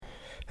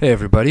Hey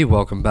everybody,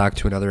 welcome back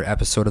to another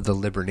episode of the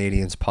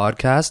Libernadians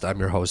podcast. I'm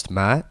your host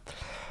Matt.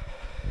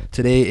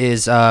 Today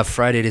is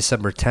Friday,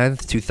 December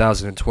 10th,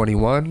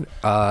 2021.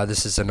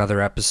 This is another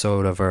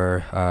episode of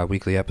our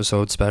weekly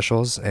episode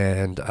specials.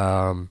 And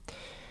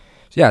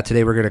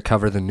today we're going to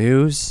cover the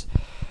news.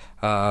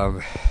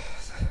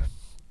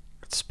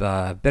 It's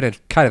been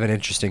kind of an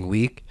interesting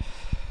week.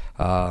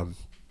 A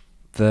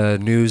lot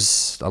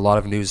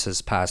of news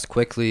has passed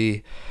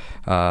quickly.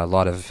 A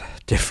lot of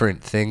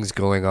different things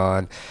going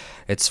on.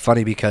 It's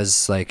funny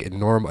because like in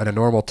a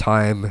normal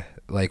time,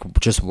 like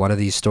just one of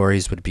these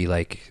stories would be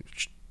like,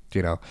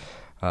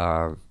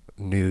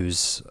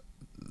 news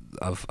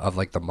of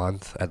like the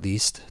month at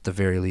the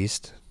very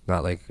least,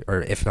 not like,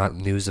 or if not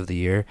news of the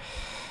year.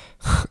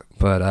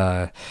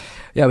 But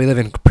we live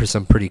in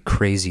some pretty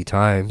crazy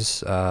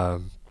times.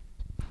 I'm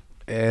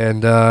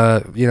just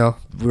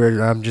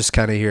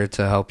kind of here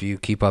to help you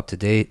keep up to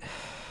date.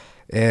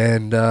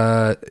 And,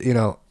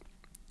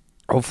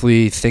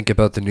 hopefully think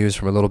about the news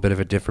from a little bit of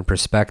a different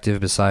perspective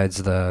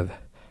besides the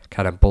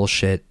kind of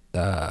bullshit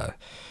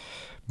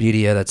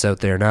media that's out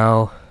there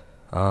now.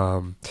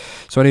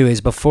 So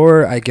anyways,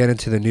 before I get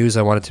into the news,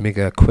 I wanted to make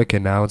a quick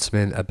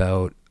announcement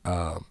about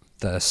the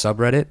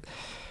subreddit.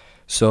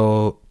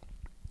 So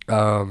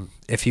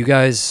if you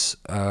guys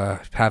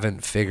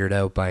haven't figured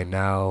out by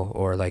now,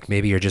 or like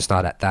maybe you're just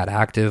not that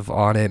active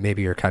on it,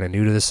 maybe you're kind of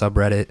new to the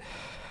subreddit,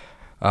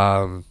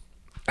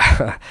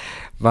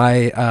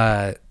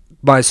 my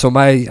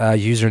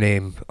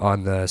username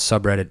on the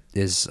subreddit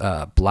is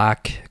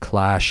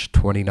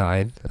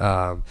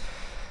BlackClash29.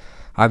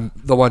 I'm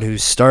the one who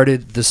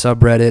started the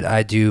subreddit.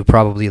 I do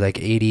probably like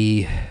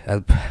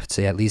I'd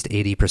say at least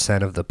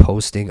 80% of the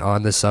posting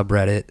on the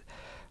subreddit.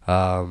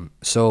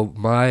 So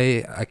my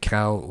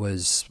account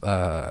was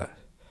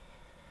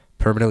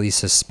permanently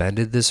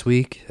suspended this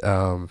week.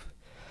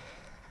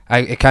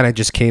 It kind of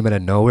just came out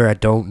of nowhere. I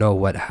don't know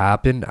what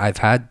happened. I've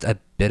had a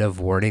bit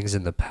of warnings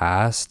in the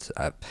past.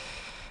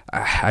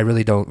 I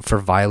really don't, for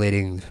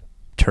violating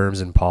terms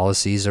and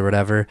policies or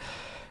whatever.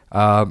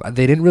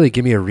 They didn't really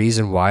give me a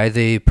reason why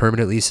they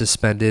permanently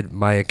suspended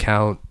my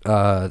account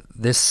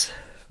this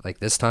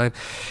time,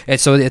 and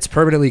so it's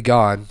permanently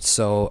gone.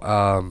 So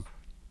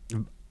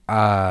all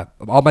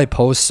my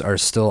posts are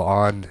still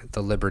on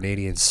the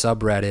Libernadian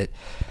subreddit.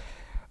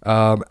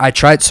 I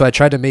tried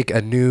to make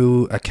a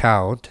new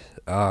account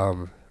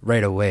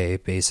right away.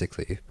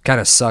 Basically, kind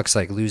of sucks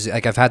like losing.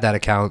 Like I've had that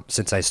account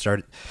since I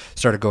started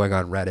going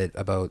on Reddit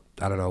about,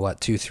 I don't know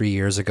what, 2-3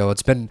 years ago.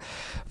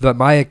 But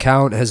my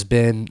account has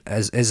been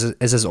as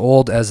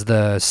old as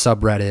the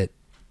subreddit,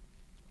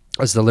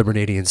 as the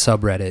Libernadian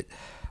subreddit.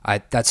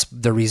 That's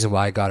the reason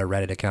why I got a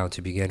Reddit account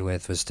to begin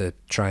with, was to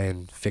try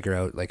and figure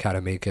out like how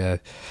to make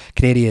a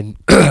Canadian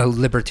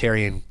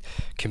libertarian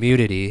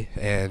community.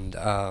 And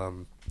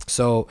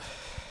so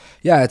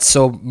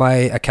my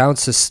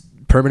account's just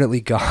permanently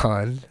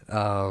gone.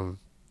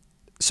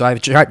 So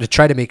I've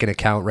tried to make an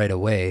account right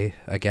away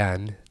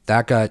again.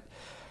 That got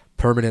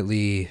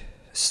permanently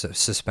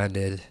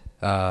suspended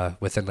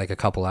within like a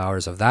couple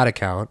hours of that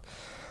account.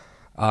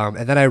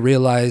 And then I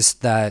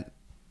realized that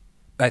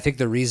I think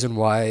the reason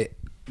why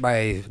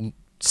my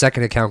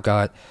second account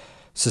got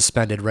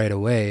suspended right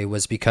away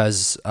was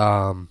because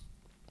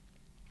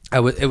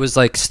it was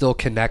like still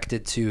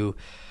connected to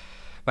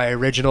my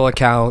original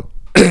account.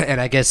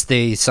 And I guess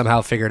they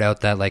somehow figured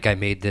out that like I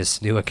made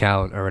this new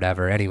account or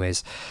whatever.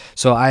 Anyways,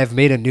 so I've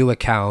made a new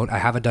account. I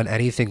haven't done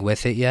anything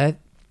with it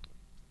yet.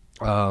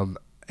 And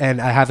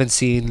I haven't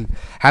seen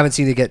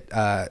it get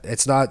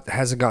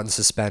hasn't gotten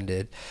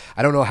suspended.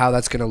 I don't know how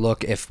that's gonna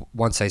look if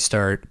once I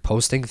start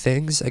posting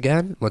things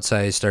again. Once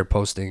I start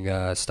posting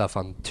stuff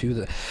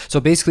so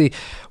basically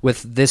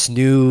with this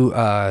new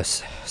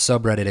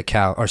subreddit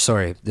account, or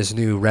sorry, this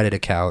new Reddit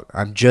account,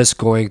 I'm just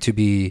going to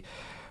be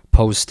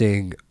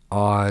posting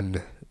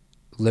on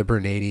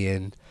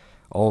Libernadian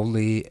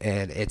only,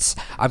 and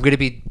I'm going to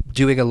be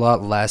doing a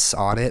lot less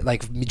on it,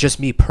 like just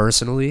me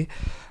personally.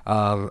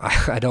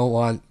 I don't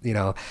want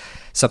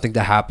something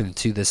to happen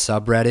to the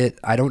subreddit.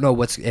 I don't know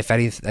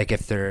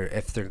if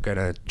they're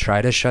gonna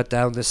try to shut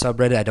down the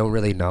subreddit. I don't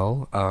really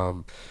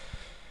know,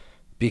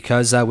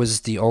 because I was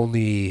the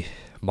only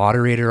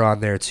moderator on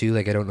there too.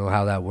 Like I don't know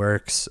how that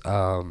works.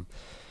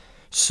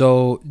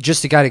 So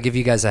just to kind of give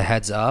you guys a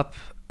heads up,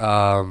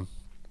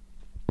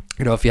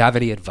 if you have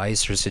any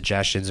advice or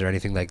suggestions or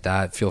anything like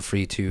that, feel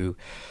free to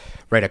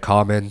write a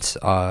comment.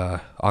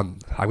 I'm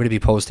going to be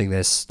posting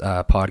this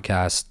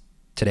podcast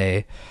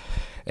today,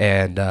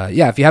 and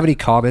if you have any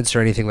comments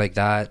or anything like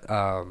that,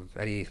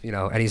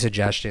 any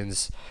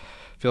suggestions,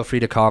 feel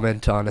free to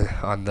comment on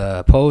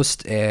the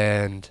post.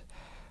 And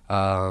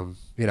so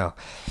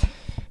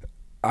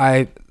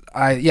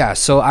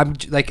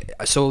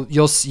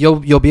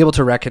you'll be able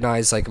to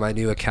recognize like my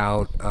new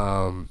account,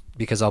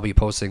 because I'll be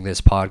posting this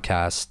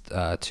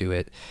podcast to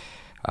it.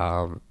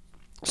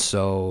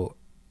 So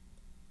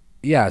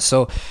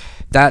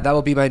that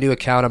will be my new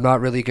account. I'm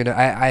not really gonna.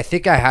 I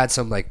think I had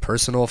some like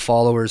personal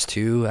followers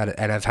too,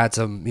 and I've had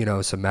some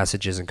some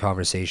messages and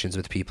conversations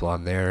with people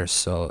on there.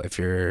 So if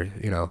you're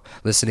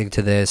listening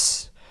to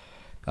this,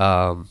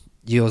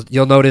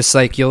 you'll notice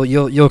like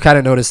you'll kind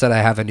of notice that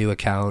I have a new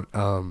account.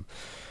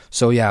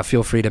 So yeah,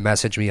 feel free to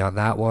message me on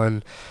that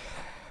one.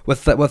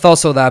 With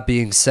also that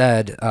being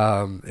said,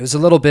 it was a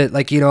little bit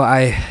like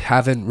I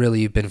haven't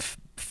really been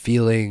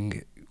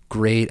feeling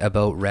great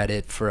about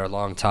Reddit for a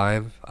long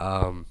time.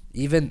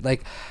 Even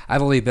like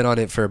I've only been on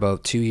it for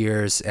about 2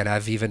 years, and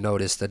I've even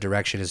noticed the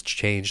direction has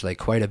changed like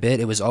quite a bit.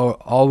 It was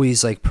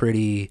always like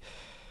pretty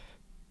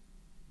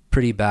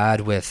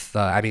bad with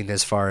I mean,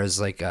 as far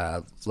as like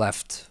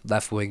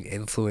left wing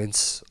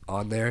influence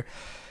on there.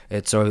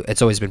 It's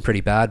always been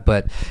pretty bad,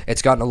 but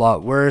it's gotten a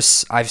lot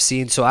worse. I've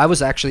seen. So I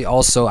was actually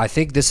also, I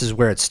think this is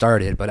where it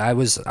started, but I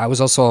was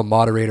also a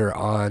moderator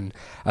on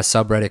a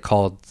subreddit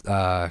called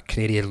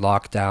Canadian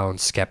Lockdown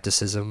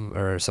Skepticism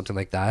or something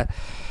like that.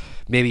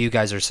 Maybe you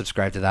guys are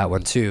subscribed to that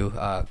one too.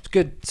 It's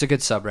good. It's a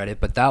good subreddit,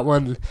 but that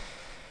one,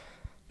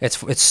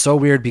 it's so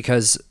weird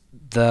because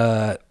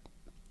the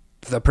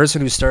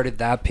person who started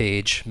that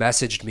page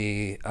messaged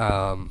me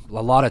a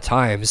lot of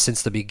times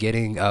since the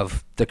beginning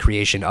of the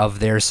creation of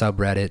their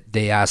subreddit.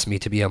 They asked me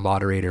to be a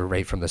moderator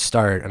right from the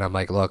start, and I'm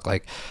like, look,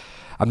 like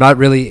I'm not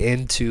really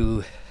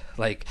into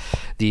like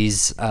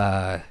these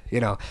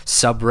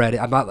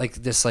subreddit. I'm not like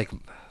this like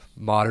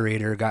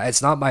moderator guy.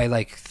 It's not my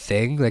like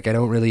thing. Like I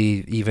don't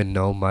really even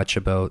know much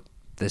about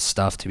this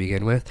stuff to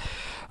begin with.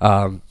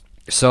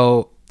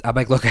 So I'm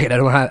like, look, I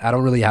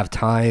don't really have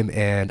time,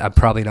 and I'm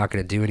probably not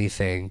going to do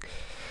anything.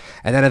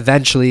 And then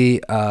eventually,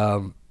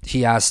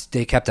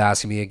 they kept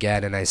asking me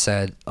again, and I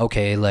said,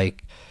 okay,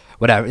 like,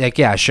 whatever, like,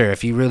 yeah, sure.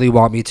 If you really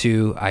want me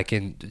to, I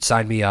can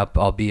sign me up.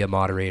 I'll be a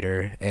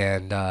moderator.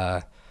 And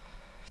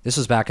this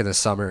was back in the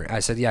summer. I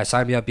said, yeah,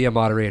 sign me up, be a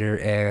moderator,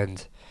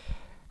 and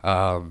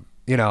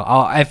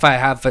if I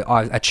have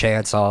a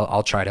chance,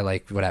 I'll try to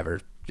like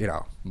whatever,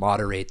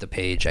 moderate the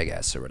page, I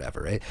guess, or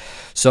whatever, right?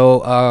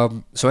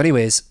 So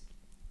anyways.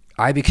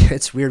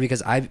 It's weird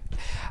because I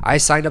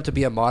signed up to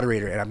be a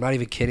moderator, and I'm not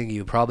even kidding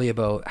you. Probably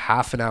about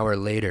half an hour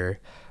later,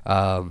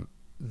 the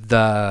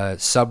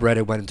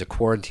subreddit went into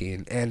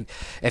quarantine. And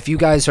if you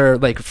guys are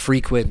like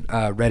frequent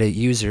Reddit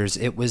users,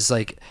 it was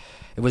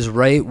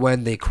right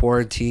when they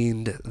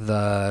quarantined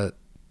the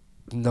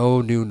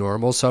No New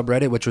Normal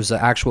subreddit, which was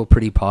an actual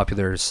pretty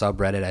popular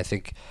subreddit. I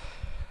think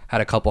had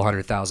a couple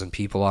 100,000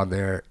 people on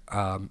there.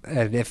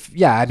 And if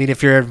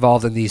you're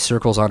involved in these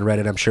circles on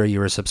Reddit, I'm sure you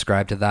were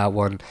subscribed to that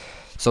one.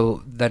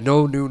 So the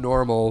No New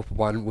Normal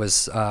one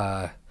was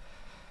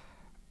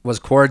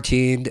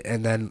quarantined,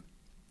 and then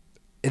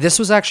this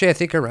was actually, I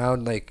think,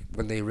 around like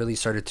when they really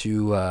started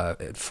to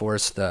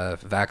enforce the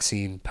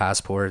vaccine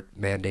passport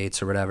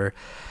mandates or whatever.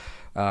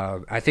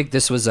 I think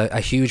this was a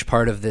huge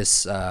part of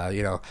this.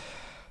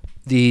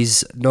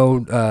 These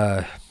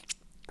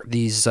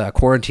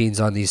quarantines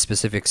on these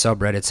specific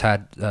subreddits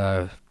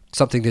had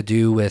something to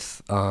do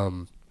with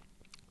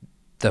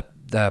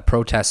the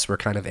protests were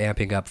kind of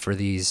amping up for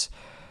these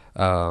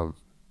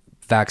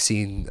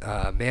vaccine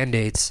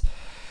mandates.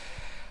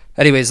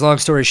 Anyways, long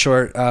story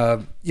short,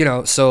 so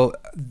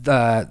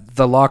the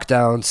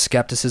lockdown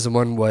skepticism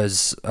one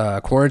was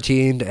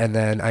quarantined, and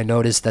then I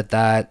noticed that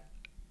I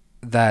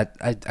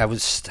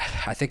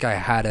think I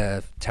had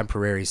a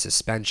temporary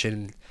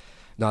suspension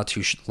not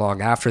too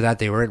long after that.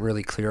 They weren't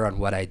really clear on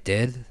what I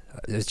did.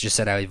 It just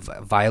said I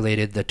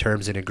violated the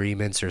terms and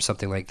agreements or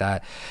something like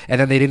that. And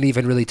then they didn't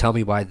even really tell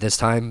me why this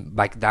time.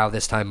 Like now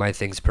this time my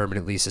thing's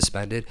permanently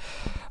suspended.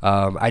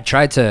 I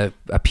tried to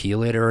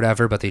appeal it or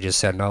whatever, but they just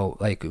said no,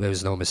 like it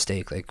was no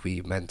mistake. Like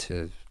we meant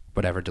to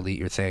whatever, delete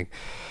your thing.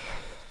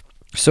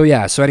 So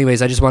yeah, so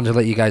anyways, I just wanted to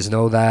let you guys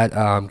know that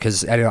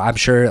because I'm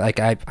sure like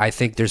I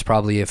think there's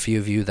probably a few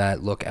of you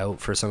that look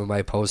out for some of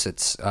my posts.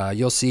 It's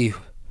you'll see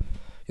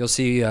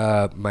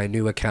my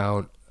new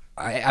account.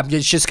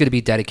 It's just going to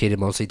be dedicated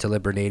mostly to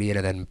Libernadian,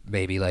 and then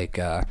maybe like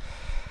I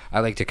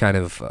like to kind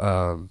of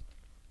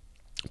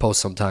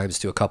post sometimes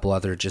to a couple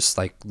other just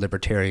like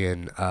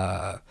libertarian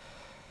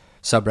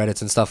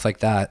subreddits and stuff like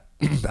that.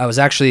 I was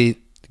actually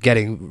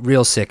getting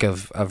real sick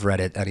of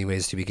Reddit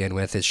anyways to begin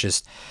with. It's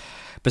just,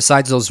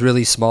 besides those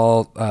really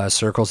small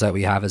circles that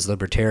we have as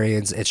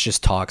libertarians, it's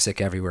just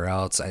toxic everywhere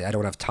else. I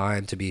don't have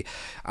time to be,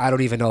 I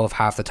don't even know if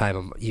half the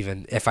time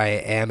if I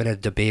am in a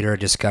debate or a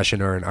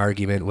discussion or an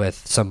argument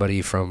with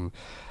somebody from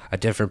a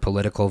different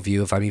political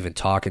view, if I'm even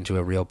talking to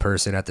a real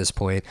person at this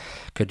point.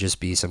 Could just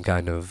be some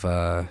kind of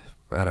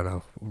I don't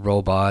know,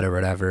 robot or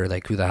whatever.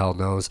 Like who the hell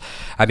knows?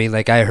 I mean,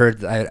 like I've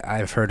heard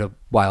a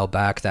while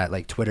back that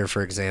like Twitter,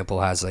 for example,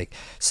 has like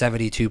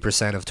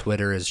 72% of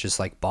Twitter is just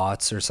like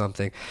bots or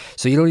something.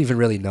 So you don't even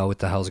really know what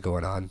the hell's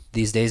going on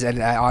these days.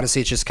 And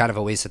honestly, it's just kind of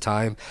a waste of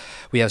time.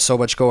 We have so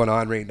much going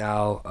on right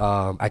now.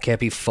 I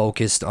can't be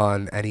focused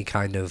on any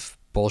kind of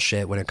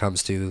bullshit when it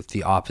comes to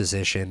the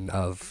opposition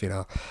of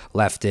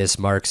leftists,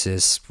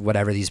 Marxists,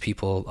 whatever these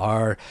people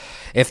are.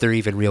 If they're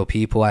even real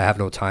people, I have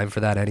no time for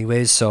that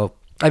anyways. So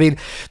I mean,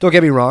 don't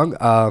get me wrong.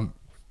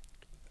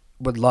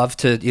 would love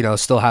to,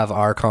 still have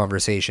our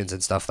conversations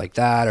and stuff like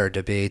that, or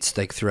debates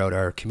like throughout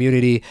our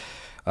community.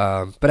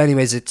 But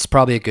anyways, it's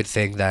probably a good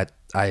thing that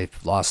I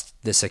lost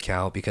this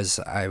account because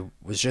I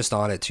was just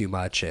on it too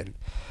much, and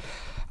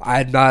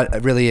I'm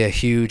not really a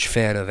huge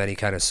fan of any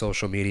kind of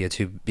social media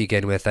to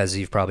begin with, as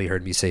you've probably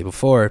heard me say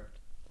before.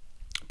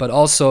 But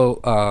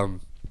also,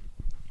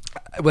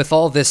 with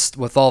all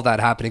that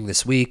happening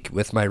this week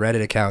with my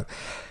Reddit account,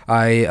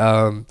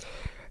 I,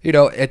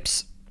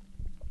 it's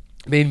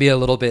made me a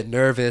little bit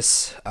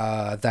nervous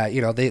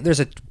that there's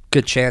a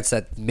good chance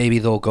that maybe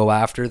they'll go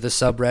after the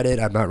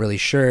subreddit. I'm not really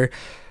sure.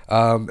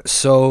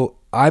 So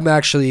I'm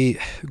actually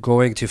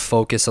going to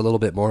focus a little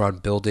bit more on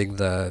building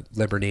the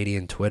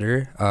Libernadian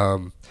Twitter.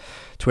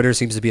 Twitter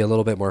seems to be a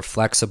little bit more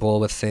flexible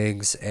with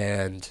things,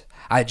 and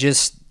I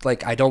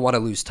don't want to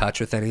lose touch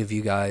with any of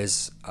you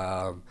guys.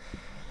 I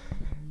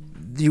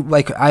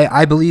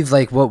believe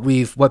like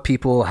what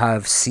people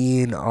have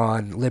seen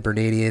on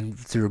Libernadian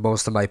through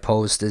most of my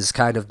posts is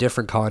kind of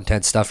different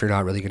content stuff you're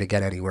not really going to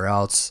get anywhere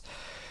else.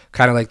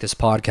 Kind of like this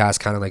podcast,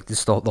 kind of like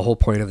this. The whole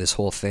point of this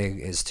whole thing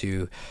is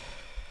to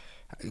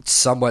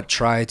somewhat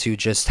try to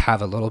just have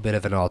a little bit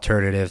of an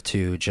alternative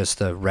to just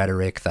the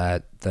rhetoric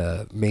that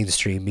the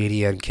mainstream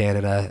media in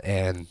Canada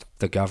and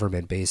the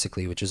government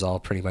basically, which is all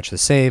pretty much the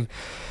same.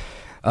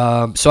 So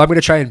I'm going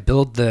to try and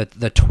build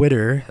the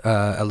Twitter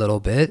a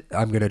little bit.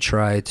 I'm going to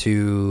try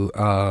to,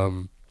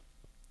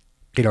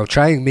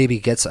 try and maybe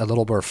get a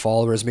little more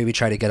followers, maybe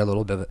try to get a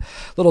little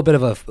bit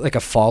of a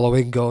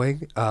following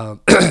going.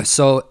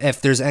 So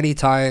if there's any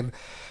time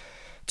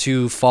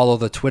to follow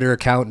the Twitter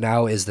account,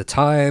 now is the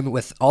time.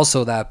 With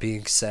also that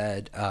being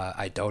said,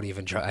 I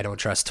don't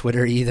trust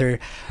Twitter either.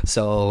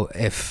 So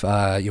if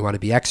you want to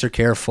be extra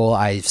careful,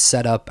 I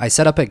set up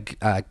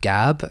a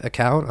Gab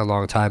account a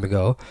long time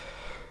ago.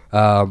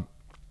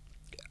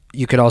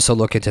 You could also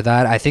look into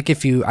that. I think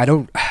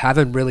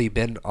haven't really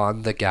been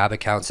on the Gab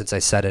account since I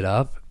set it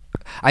up.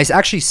 I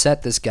actually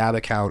set this Gab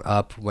account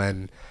up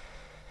when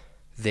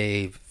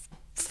they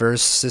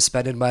first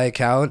suspended my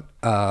account,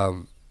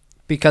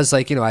 because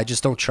I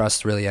just don't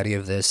trust really any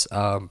of this.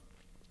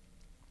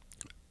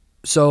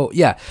 So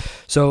yeah,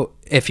 so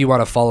if you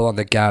want to follow on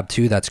the Gab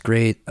too, that's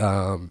great.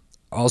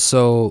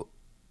 Also,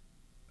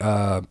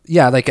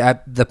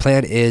 the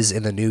plan is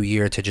in the new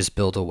year to just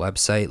build a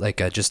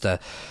website, just a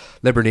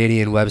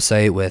Libernadian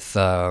website with,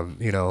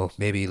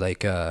 maybe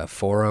like a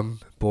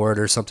forum board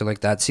or something like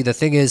that. See, the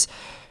thing is,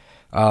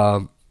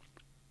 that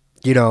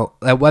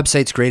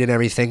website's great and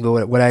everything,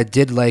 but what I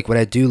do like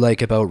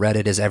about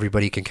Reddit is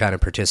everybody can kind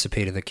of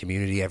participate in the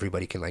community.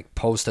 Everybody can like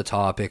post a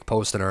topic,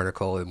 post an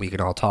article, and we can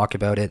all talk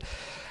about it.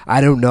 I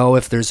don't know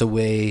if there's a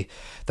way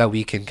that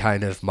we can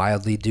kind of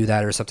mildly do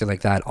that or something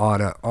like that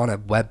on a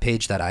web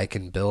page that I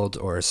can build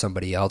or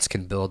somebody else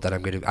can build.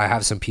 I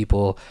have some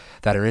people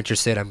that are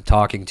interested. I'm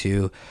talking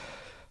to.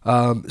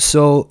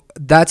 So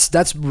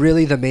that's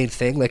really the main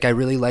thing. Like, I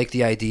really like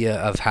the idea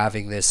of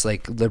having this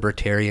like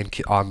libertarian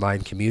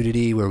online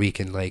community where we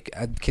can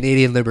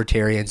Canadian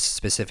libertarians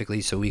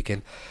specifically, so we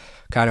can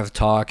kind of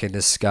talk and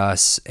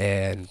discuss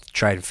and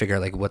try and figure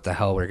out like what the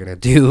hell we're gonna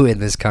do in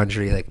this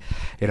country.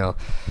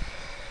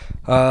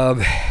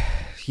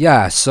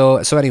 Yeah. So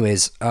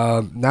anyways,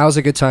 now's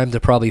a good time to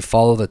probably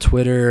follow the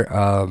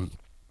Twitter.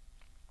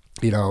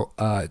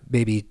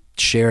 Maybe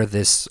share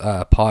this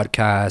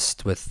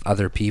podcast with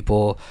other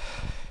people,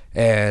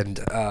 and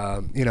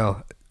I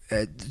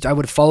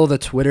would follow the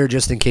Twitter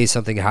just in case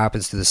something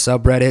happens to the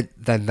subreddit.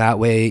 Then that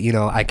way,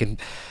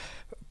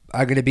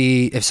 I'm going to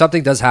be, if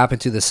something does happen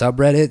to the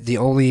subreddit, the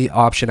only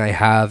option I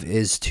have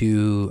is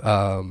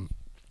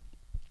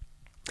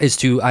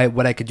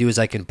what I could do is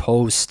I can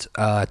post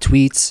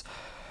tweets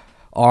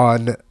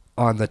on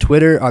the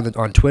Twitter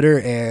on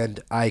Twitter, and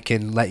I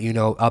can let you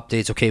know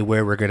updates, okay,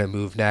 where we're gonna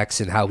move next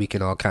and how we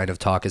can all kind of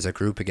talk as a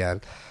group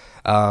again.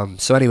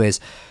 So anyways,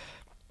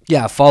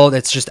 yeah, follow.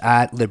 That's just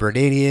at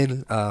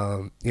Libernadian.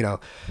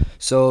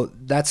 So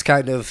that's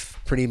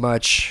pretty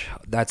much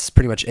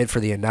it for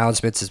the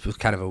announcements. It's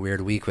kind of a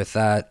weird week with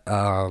that.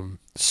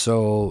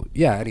 So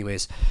yeah.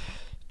 Anyways,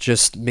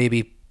 just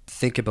maybe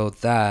think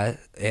about that,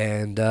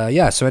 and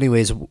yeah. So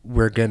anyways,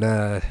 we're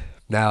gonna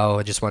now.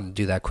 I just wanted to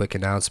do that quick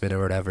announcement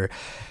or whatever.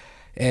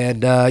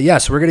 And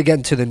so we're going to get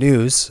into the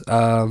news. It's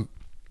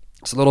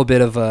a little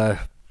bit of a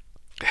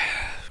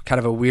kind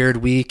of a weird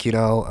week,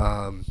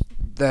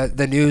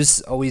 the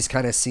news always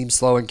kind of seems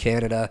slow in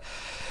Canada.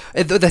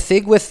 The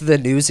thing with the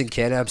news in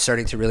Canada I'm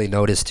starting to really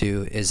notice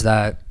too is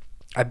that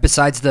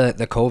besides the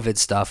COVID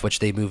stuff, which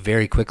they move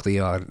very quickly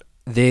on,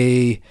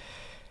 they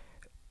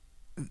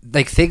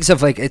things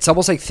have it's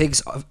almost like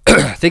things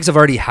have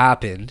already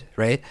happened,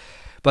 right?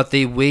 But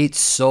they wait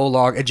so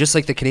long, and just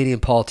like the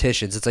Canadian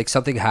politicians, it's like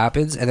something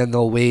happens and then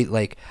they'll wait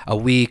like a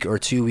week or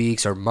 2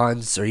 weeks or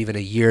months or even a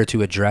year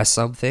to address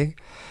something.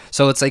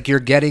 So it's like you're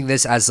getting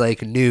this as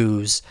like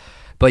news,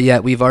 but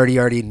yet we've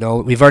already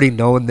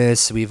known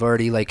this. We've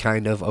already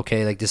kind of,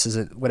 okay, like this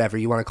isn't, whatever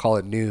you want to call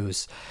it,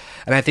 news.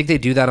 And I think they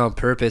do that on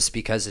purpose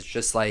because it's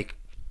just like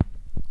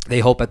they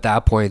hope at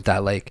that point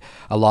that like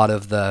a lot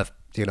of the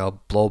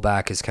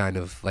blowback is kind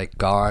of like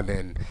gone,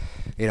 and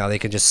they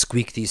can just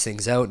squeak these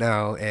things out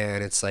now,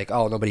 and it's like,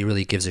 oh, nobody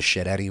really gives a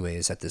shit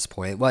anyways at this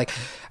point. Like,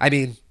 I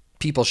mean,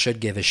 people should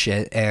give a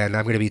shit, and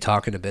I'm going to be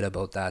talking a bit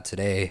about that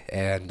today.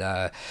 And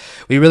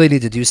we really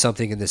need to do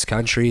something in this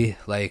country.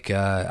 Like,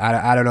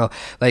 I don't know,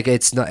 like,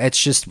 it's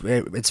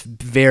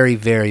very,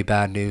 very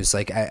bad news.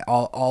 Like,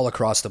 all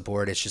across the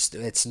board,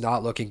 it's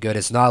not looking good.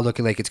 It's not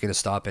looking like it's going to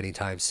stop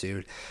anytime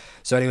soon.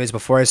 So anyways,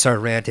 before I start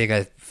ranting,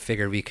 I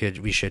figured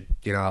we should,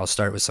 I'll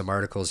start with some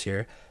articles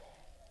here.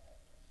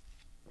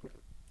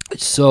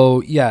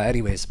 So yeah,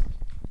 anyways.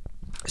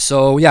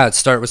 So yeah, let's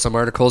start with some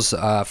articles.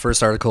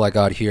 First article I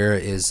got here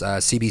is a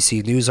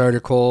CBC News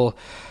article,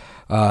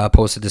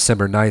 posted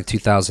December 9th,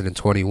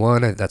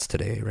 2021. That's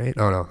today, right?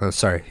 Oh no, oh,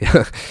 sorry.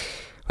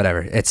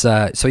 Whatever. It's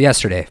so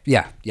yesterday.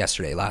 Yeah,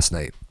 yesterday, last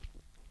night.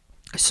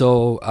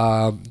 So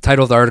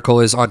title of the article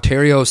is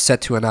Ontario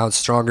set to announce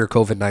stronger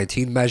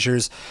COVID-19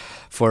 measures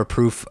for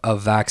proof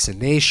of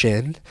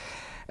vaccination.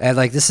 And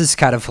like, this is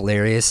kind of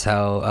hilarious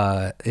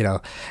how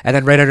and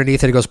then right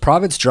underneath it, it goes,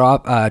 province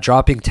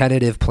dropping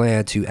tentative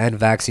plan to end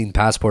vaccine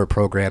passport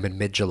program in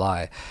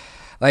mid-July.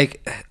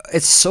 Like,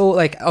 it's so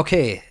like,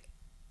 okay,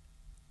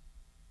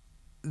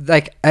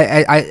 like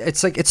I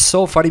it's like, it's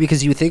so funny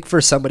because you think for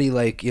somebody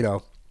like,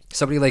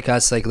 somebody like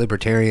us, like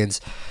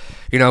libertarians,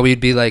 we'd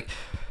be like,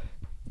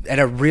 in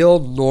a real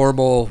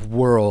normal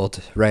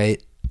world,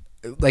 right?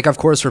 Like, of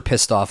course, we're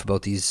pissed off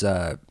about these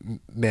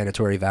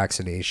mandatory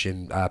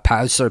vaccination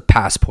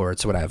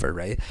passports, whatever,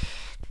 right?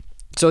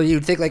 So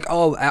you'd think like,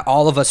 oh,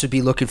 all of us would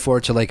be looking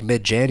forward to like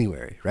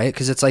mid-January, right?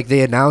 Because it's like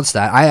they announced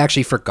that. I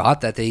actually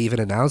forgot that they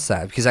even announced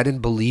that because I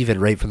didn't believe it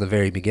right from the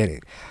very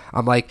beginning.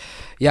 I'm like,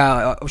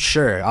 yeah,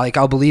 sure. Like,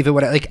 I'll believe it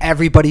when like,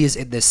 everybody is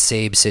in this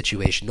same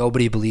situation.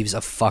 Nobody believes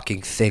a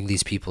fucking thing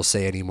these people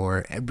say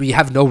anymore. And we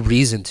have no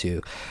reason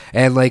to.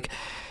 And like,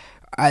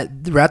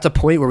 we're at the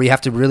point where we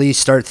have to really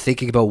start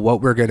thinking about what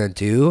we're going to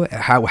do,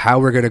 how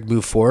we're going to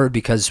move forward,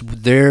 because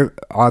they're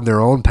on their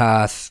own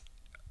path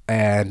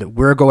and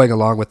we're going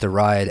along with the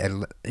ride,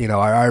 and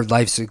our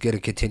lives are going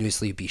to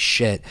continuously be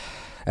shit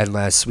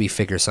unless we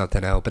figure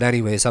something out. But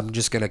anyways, I'm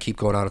just going to keep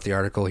going on with the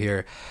article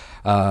here.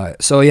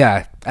 So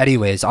yeah,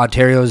 anyways,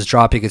 Ontario is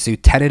dropping its new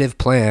tentative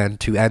plan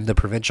to end the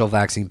provincial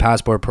vaccine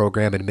passport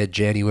program in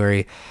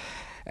mid-January.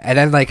 And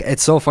then like,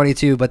 it's so funny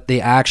too, but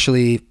they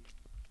actually,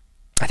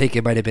 I think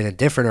it might have been a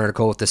different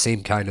article with the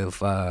same kind of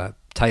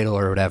title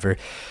or whatever.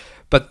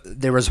 But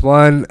there was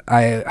one,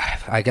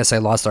 I guess I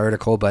lost the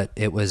article, but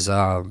it was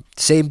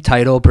same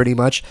title pretty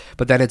much.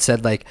 But then it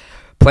said like,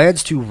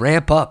 plans to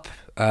ramp up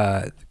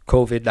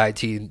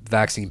COVID-19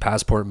 vaccine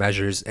passport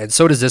measures. And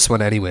so does this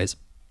one anyways.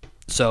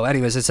 So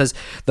anyways, it says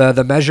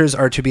the measures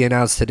are to be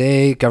announced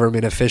today.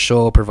 Government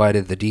official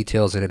provided the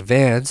details in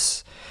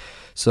advance.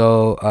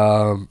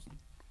 So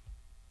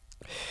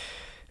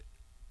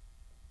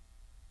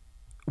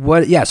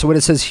what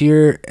it says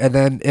here, and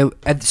then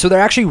so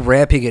they're actually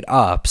ramping it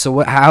up.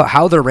 So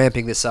how they're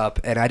ramping this up,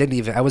 and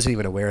I wasn't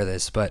even aware of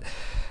this, but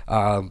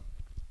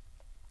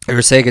they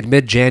were saying in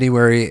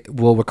mid-January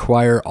will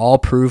require all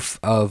proof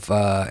of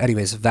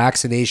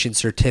vaccination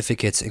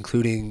certificates,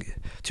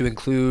 to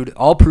include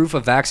all proof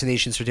of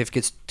vaccination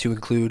certificates to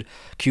include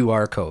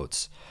QR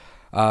codes.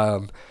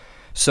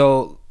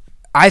 So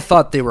I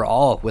thought they were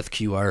all with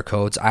QR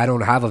codes. I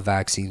don't have a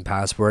vaccine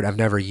passport. I've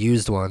never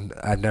used one.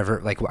 I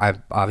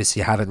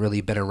obviously haven't really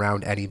been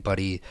around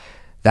anybody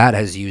that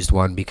has used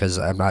one because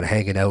I'm not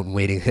hanging out and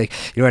waiting. Like,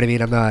 you know what I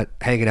mean? I'm not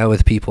hanging out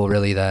with people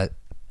really that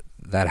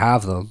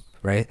have them,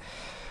 right?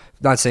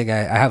 Not saying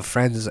I have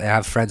friends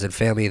and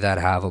family that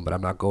have them, but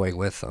I'm not going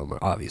with them,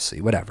 obviously.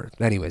 Whatever.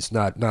 Anyways,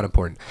 not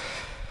important.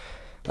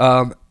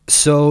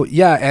 So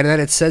yeah, and then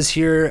it says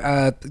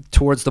here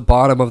towards the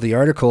bottom of the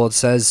article, it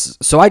says.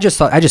 So I just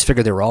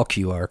figured they were all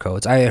QR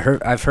codes.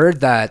 I've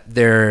heard that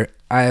there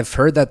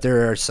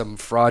are some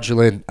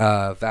fraudulent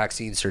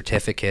vaccine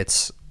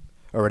certificates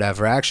or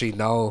whatever. I actually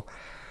know,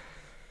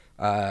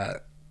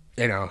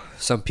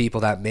 some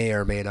people that may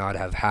or may not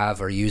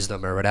have or used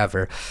them or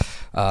whatever.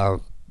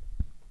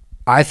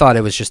 I thought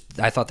they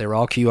were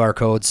all QR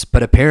codes,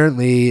 but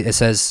apparently it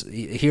says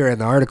here in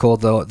the article,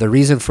 the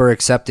reason for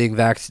accepting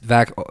the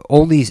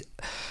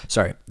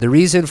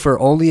reason for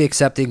only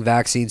accepting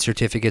vaccine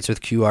certificates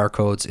with QR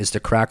codes is to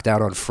crack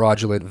down on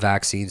fraudulent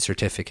vaccine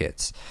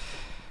certificates.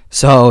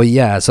 So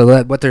yeah,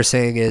 so what they're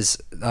saying is,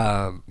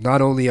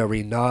 not only are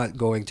we not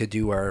going to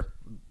do our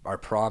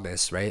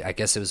promise, right? I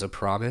guess it was a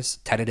promise,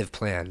 tentative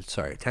plan.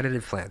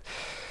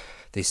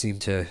 They seem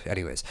to,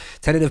 anyways,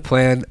 tentative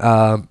plan.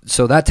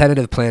 So that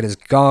tentative plan is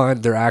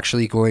gone. They're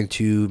actually going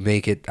to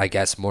make it, I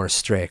guess, more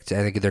strict.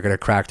 I think they're going to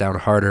crack down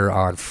harder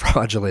on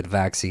fraudulent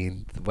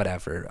vaccine,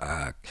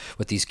 whatever,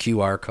 with these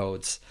QR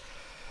codes.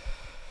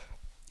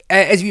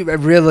 As you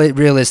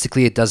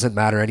realistically, it doesn't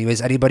matter anyways.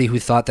 Anybody who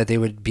thought that they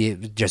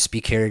would just be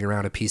carrying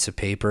around a piece of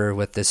paper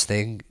with this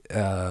thing,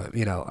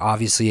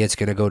 obviously it's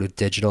going to go to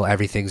digital.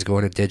 Everything's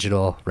going to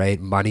digital, right?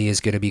 Money is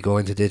going to be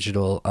going to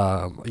digital.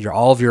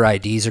 All of your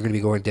IDs are going to be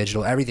going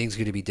digital. Everything's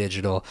going to be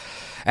digital,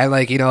 and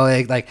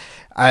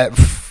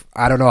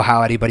I don't know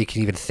how anybody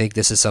can even think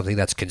this is something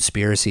that's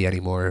conspiracy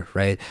anymore,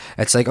 right?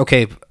 It's like,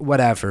 okay,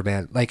 whatever,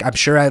 man. Like, I'm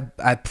sure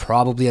I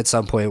probably at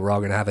some point we're all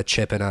gonna have a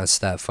chip in us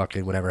that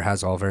fucking whatever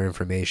has all of our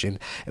information.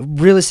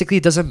 Realistically,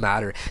 it doesn't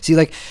matter. See,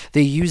 like,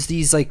 they use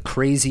these like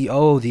crazy,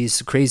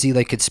 these crazy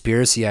like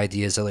conspiracy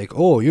ideas of like,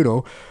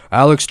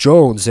 Alex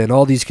Jones and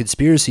all these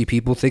conspiracy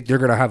people think they're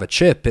gonna have a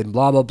chip and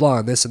blah blah blah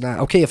and this and that.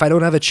 Okay, if I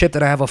don't have a chip,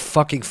 then I have a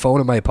fucking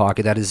phone in my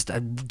pocket that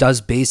does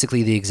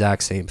basically the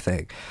exact same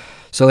thing.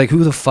 So like,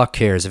 who the fuck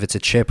cares if it's a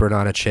chip or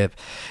not a chip?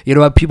 You know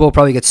what? People will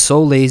probably get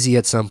so lazy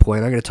at some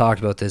point. I'm gonna talk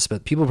about this,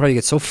 but people probably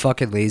get so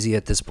fucking lazy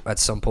at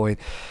some point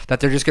that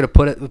they're just gonna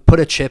put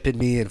a chip in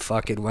me and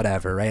fucking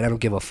whatever, right? I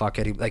don't give a fuck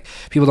like,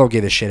 people don't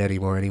give a shit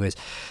anymore, anyways.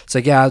 It's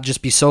like, yeah, I'll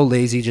just be so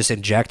lazy, just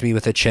inject me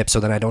with a chip, so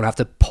then I don't have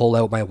to pull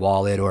out my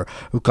wallet, or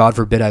God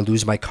forbid I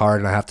lose my card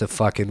and I have to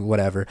fucking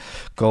whatever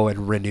go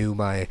and renew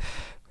my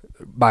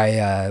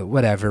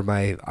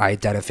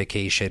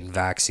identification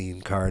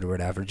vaccine card or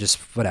whatever, just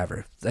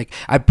whatever. Like,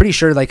 I'm pretty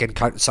sure like in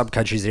some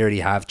countries they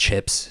already have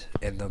chips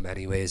in them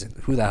anyways, and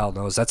who the hell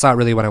knows. That's not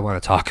really what I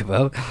want to talk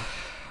about.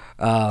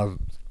 But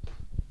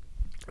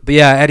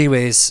yeah,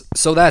 anyways,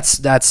 so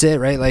that's it,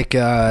 right? Like,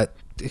 man,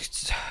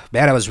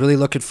 I was really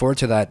looking forward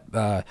to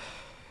that.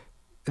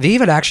 They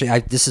even actually,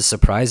 this is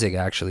surprising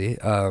actually,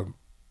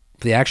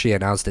 they actually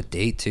announced a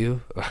date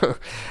too,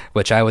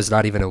 which I was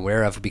not even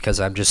aware of because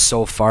I'm just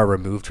so far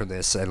removed from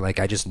this, and like,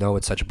 I just know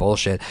it's such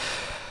bullshit.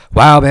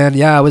 Wow, man,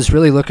 yeah, I was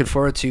really looking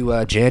forward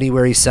to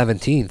January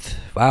 17th.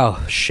 Wow,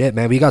 shit,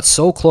 man, we got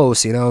so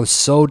close,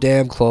 so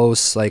damn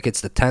close. Like,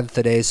 it's the 10th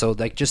today, so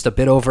like just a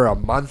bit over a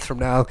month from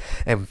now,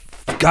 and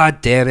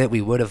god damn it,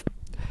 we would have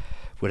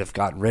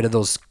gotten rid of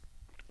those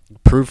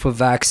proof of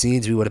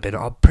vaccines. We would have been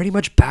all pretty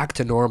much back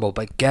to normal.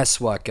 But guess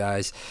what,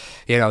 guys?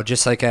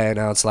 Just like I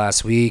announced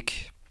last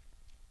week,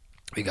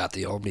 we got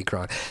the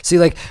Omicron. See,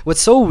 like,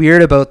 what's so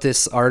weird about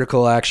this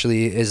article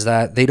actually is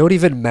that they don't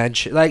even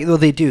mention, like, well,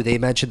 they do. They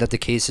mention that the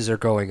cases are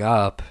going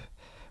up,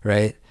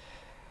 right?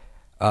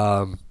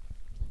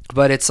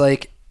 But it's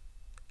like,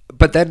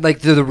 but then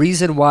like the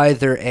reason why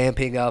they're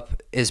amping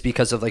up is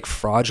because of like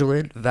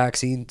fraudulent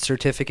vaccine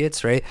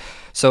certificates, right?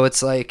 So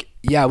it's like,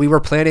 yeah, we were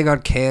planning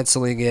on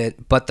canceling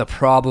it, but the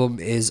problem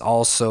is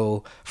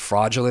also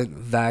fraudulent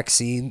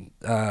vaccine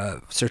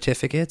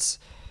certificates.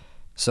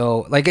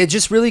 So, like, it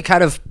just really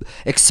kind of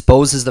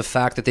exposes the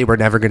fact that they were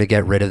never going to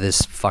get rid of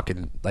this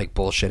fucking, like,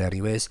 bullshit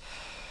anyways.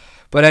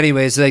 But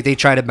anyways, like, they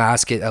try to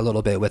mask it a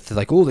little bit with,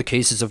 like, the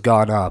cases have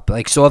gone up.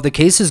 Like, so have the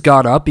cases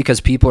gone up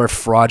because people are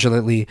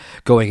fraudulently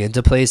going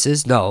into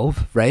places? No,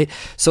 right?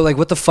 So, like,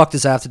 what the fuck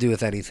does that have to do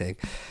with anything?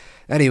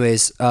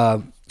 Anyways,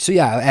 so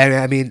yeah, and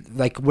I mean,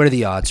 like, what are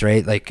the odds,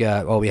 right? Like,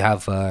 we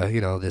have,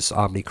 this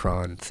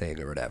Omicron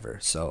thing or whatever.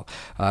 So,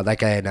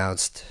 like I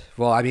announced,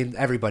 well, I mean,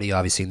 everybody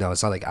obviously knows.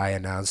 It's not like I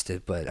announced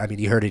it, but I mean,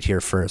 you heard it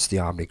here first, the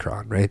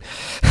Omicron, right?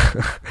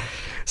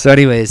 So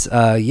anyways,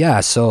 yeah,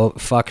 so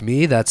fuck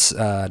me. That's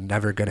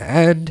never going to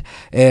end.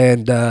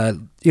 And,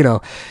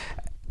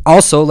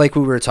 also, like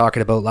we were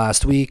talking about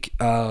last week,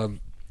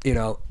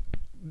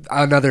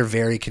 another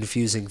very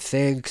confusing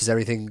thing because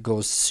everything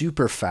goes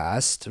super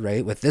fast,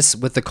 right? With the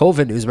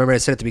COVID news. Remember I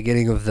said at the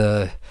beginning of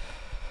the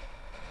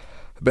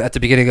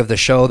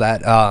show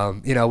that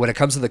when it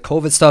comes to the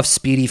COVID stuff,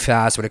 speedy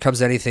fast. When it comes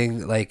to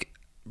anything like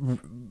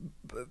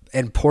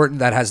important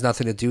that has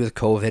nothing to do with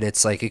COVID,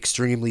 it's like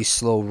extremely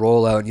slow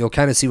rollout, and you'll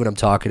kind of see what I'm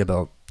talking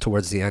about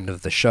towards the end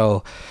of the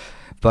show.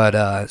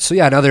 But so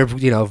yeah, another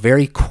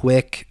very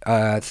quick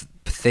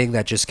thing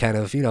that just kind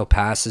of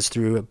passes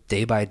through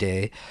day by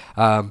day.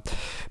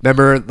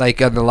 Remember,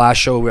 like on the last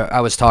show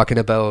I was talking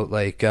about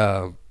like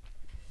I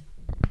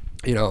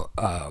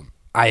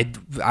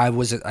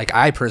wasn't, like,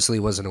 I personally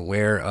wasn't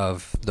aware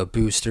of the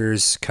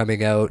boosters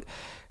coming out,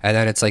 and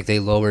then it's like they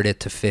lowered it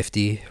to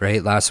 50,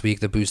 right? Last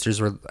week the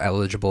boosters were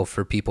eligible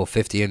for people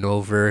 50 and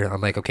over. I'm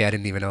like, okay, I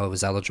didn't even know it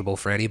was eligible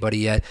for anybody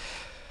yet.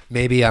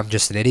 Maybe I'm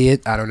just an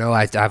idiot. I don't know.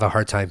 I have a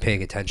hard time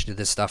paying attention to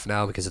this stuff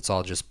now because it's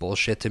all just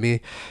bullshit to me.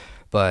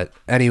 But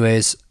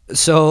anyways,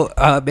 so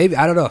maybe,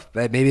 I don't know.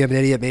 Maybe I'm an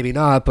idiot, maybe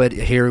not. But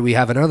here we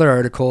have another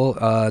article.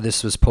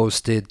 This was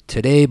posted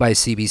today by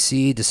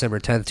CBC, December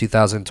 10th,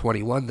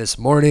 2021, this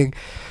morning.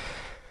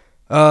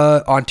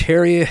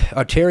 Ontarians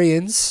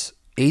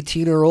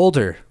 18 or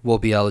older will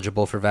be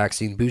eligible for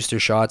vaccine booster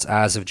shots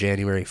as of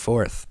January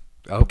 4th.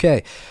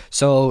 Okay,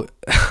 so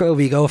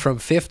we go from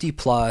 50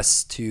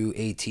 plus to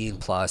 18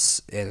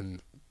 plus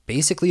in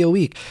basically a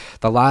week.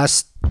 That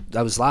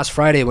was last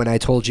Friday when I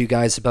told you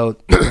guys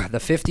about the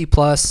 50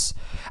 plus.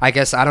 I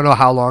guess I don't know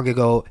how long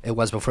ago it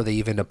was before they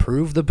even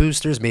approved the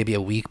boosters, maybe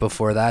a week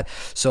before that.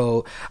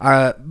 So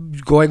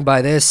going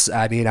by this,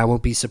 I mean, I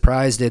won't be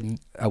surprised in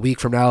a week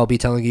from now I'll be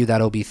telling you that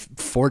it'll be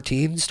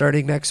 14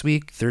 starting next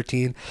week,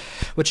 13,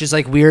 which is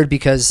like weird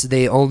because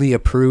they only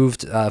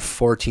approved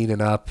 14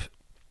 and up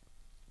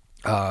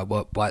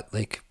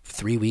like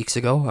 3 weeks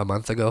ago, a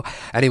month ago.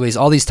 Anyways,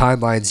 all these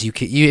timelines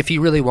if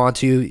you really want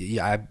to,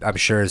 yeah, I'm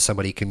sure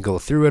somebody can go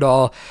through it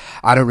all.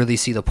 I don't really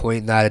see the point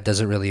in that. It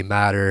doesn't really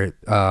matter.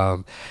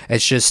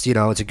 It's just,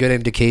 it's a good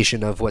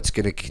indication of what's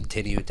going to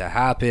continue to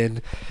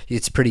happen.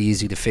 It's pretty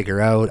easy to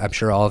figure out. I'm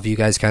sure all of you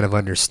guys kind of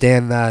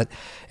understand that.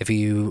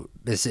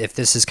 If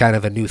this is kind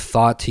of a new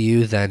thought to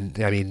you, then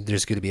I mean,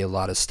 there's going to be a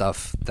lot of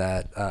stuff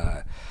that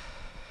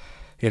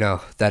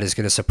that is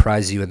going to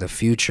surprise you in the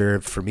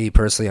future. For me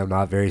personally, I'm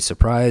not very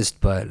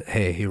surprised, but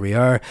hey, here we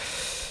are.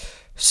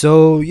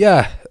 So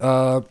yeah,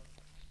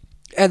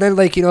 and then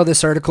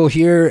this article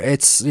here,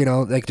 it's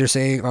like they're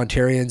saying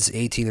Ontarians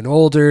 18 and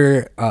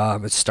older.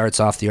 It starts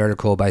off the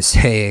article by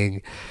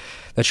saying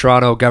the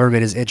Toronto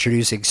government is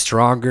introducing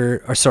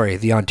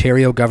the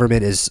Ontario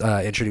government is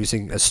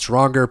introducing a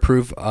stronger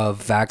proof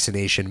of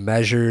vaccination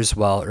measures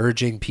while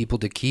urging people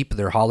to keep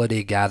their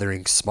holiday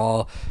gatherings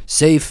small,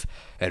 safe,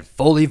 and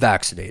fully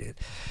vaccinated.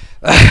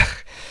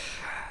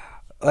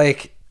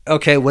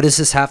 Okay, what does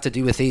this have to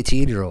do with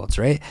 18-year-olds,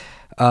 right?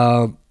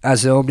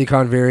 As the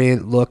Omicron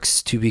variant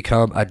looks to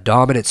become a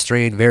dominant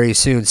strain very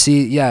soon.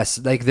 See, yes,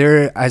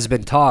 there has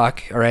been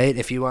talk, all right,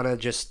 if you want to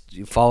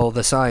just follow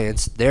the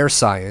science, their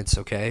science,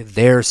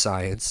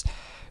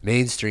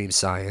 mainstream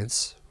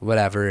science,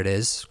 whatever it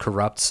is,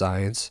 corrupt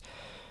science.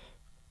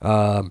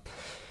 They're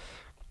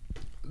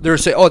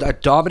saying, a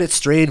dominant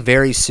strain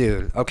very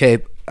soon. Okay,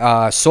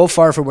 so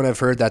far from what I've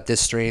heard, that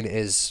this strain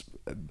is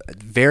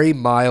very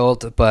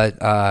mild, but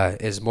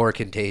is more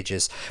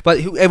contagious. But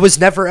it was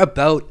never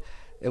about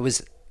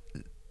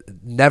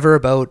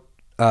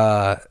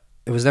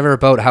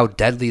how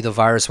deadly the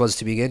virus was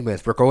to begin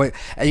with.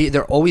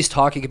 They're always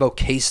talking about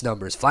case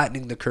numbers,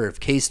 flattening the curve,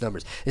 case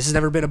numbers. This has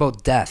never been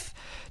about death.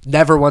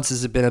 Never once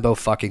has it been about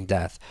fucking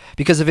death.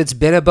 Because if it's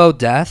been about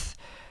death,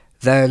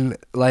 then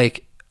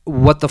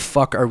what the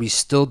fuck are we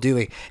still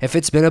doing? If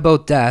it's been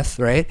about death,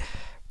 right?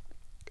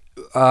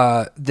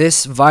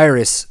 This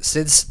virus,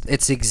 since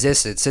its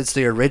existence, since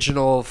the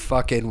original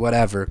fucking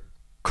whatever,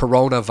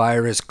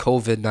 coronavirus,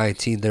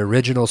 COVID-19, the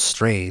original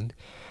strain,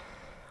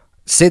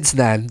 since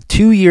then,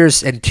 2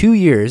 years,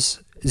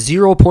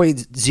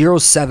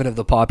 0.07 of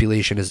the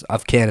population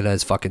of Canada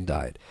has fucking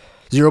died.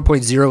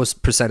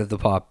 0.0% of the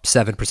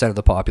 7% of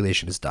the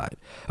population has died.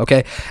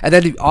 Okay? And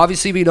then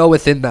obviously we know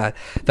within that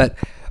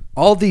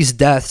all these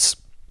deaths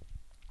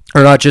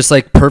are not just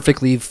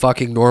perfectly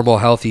fucking normal,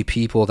 healthy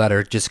people that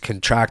are just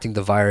contracting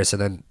the virus and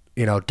then,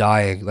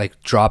 dying,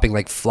 dropping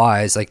like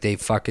flies, they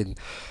fucking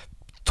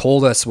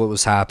told us what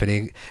was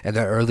happening in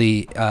the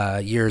early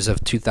years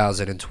of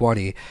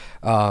 2020.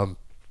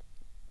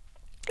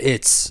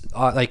 It's you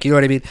know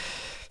what I mean?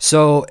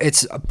 So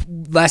it's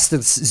less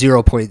than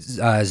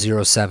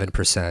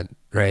 0.07%,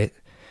 right?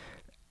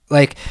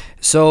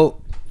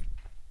 So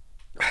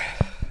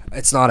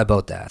it's not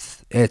about death.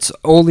 It's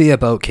only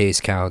about case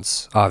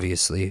counts,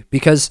 obviously,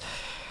 because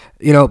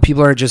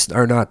people are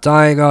not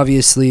dying,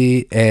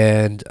 obviously,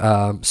 and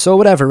so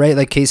whatever,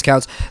 right? Case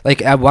counts. Why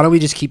don't we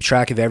just keep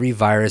track of every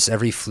virus,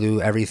 every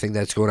flu, everything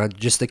that's going on,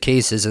 just the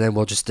cases, and then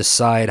we'll just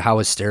decide how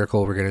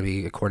hysterical we're going to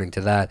be according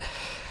to that.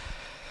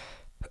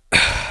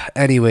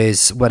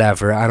 Anyways,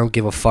 whatever. I don't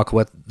give a fuck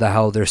what the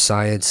hell their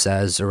science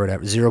says or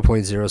whatever.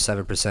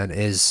 0.07%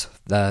 is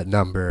the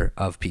number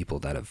of people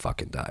that have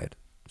fucking died.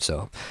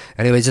 So,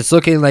 anyways, it's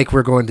looking like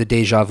we're going to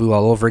deja vu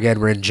all over again.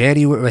 We're in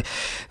January.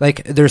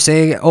 They're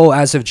saying,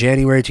 as of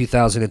January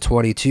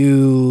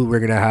 2022, we're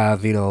going to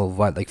have,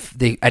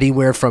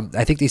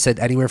 I think they said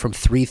anywhere from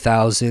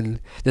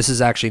 3,000. This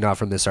is actually not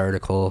from this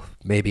article.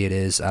 Maybe it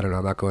is. I don't know.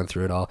 I'm not going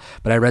through it all.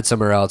 But I read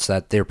somewhere else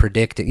that they're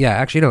predicting. Yeah,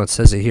 actually, no, it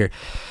says it here.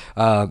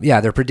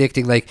 They're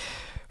predicting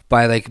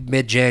by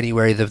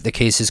mid-January, the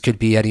cases could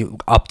be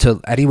up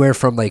to anywhere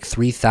from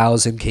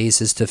 3,000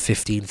 cases to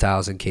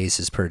 15,000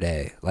 cases per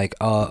day.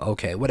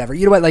 Okay, whatever.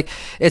 You know what?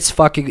 It's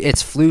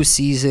flu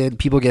season.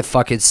 People get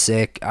fucking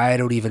sick. I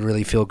don't even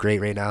really feel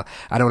great right now.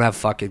 I don't have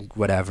fucking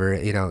whatever.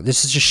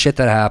 This is just shit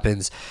that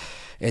happens.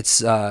 It's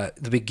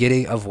the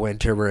beginning of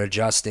winter. We're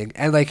adjusting.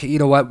 And you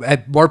know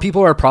what? More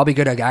people are probably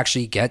going to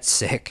actually get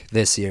sick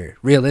this year.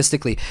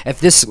 Realistically, if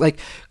this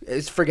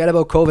forget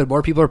about COVID,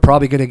 more people are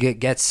probably going to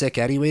get sick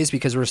anyways,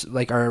 because we're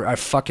our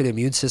fucking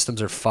immune systems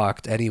are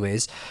fucked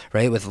anyways,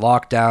 right? With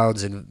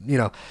lockdowns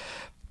and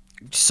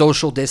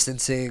social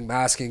distancing,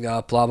 masking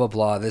up, blah blah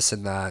blah, this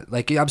and that.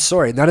 I'm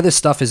sorry, none of this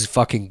stuff is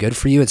fucking good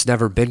for you. It's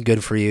never been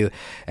good for you.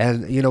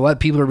 And you know what?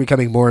 People are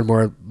becoming more and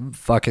more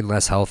fucking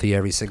less healthy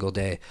every single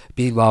day.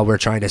 Meanwhile, we're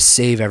trying to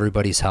save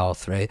everybody's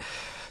health, right?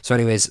 So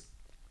anyways,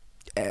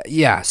 and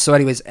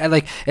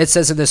it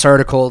says in this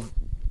article,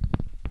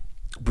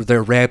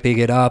 they're ramping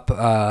it up,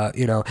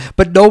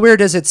 but nowhere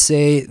does it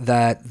say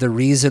that the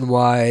reason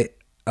why.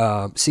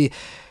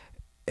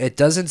 It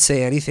doesn't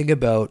say anything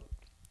about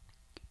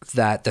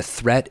that the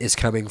threat is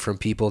coming from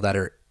people that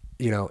are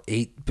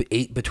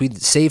eight between,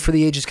 say, for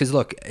the ages, because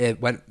look,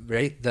 it went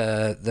right,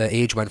 the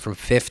age went from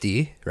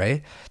 50,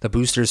 right? The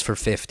boosters for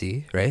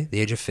 50, right?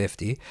 The age of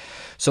 50.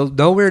 So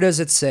nowhere does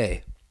it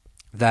say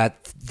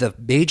that the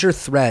major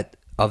threat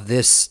of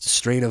this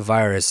strain of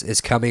virus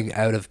is coming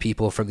out of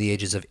people from the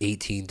ages of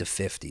 18 to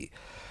 50.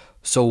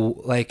 So,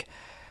 like,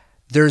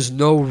 there's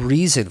no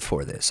reason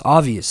for this,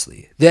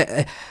 obviously.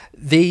 The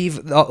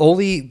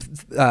only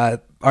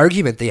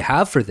argument they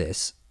have for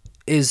this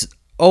is,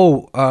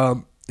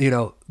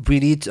 we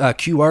need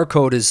QR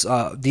code is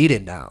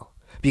needed now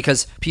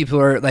because people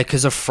are like,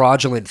 because of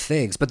fraudulent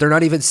things. But they're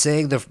not even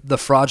saying the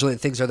fraudulent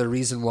things are the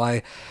reason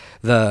why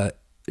the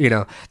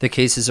the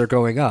cases are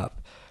going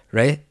up,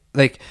 right?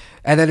 Like,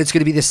 and then it's going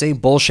to be the same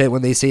bullshit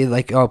when they say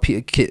like,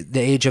 the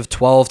age of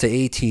 12 to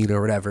 18 or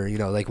whatever,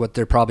 like what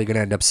they're probably going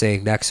to end up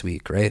saying next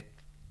week, right?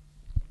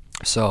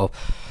 So,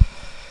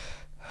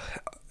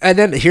 and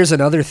then here's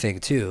another thing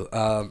too.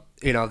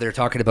 They're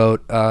talking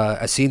about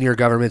a senior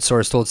government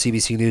source told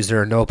CBC News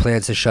there are no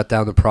plans to shut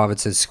down the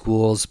province's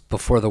schools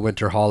before the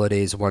winter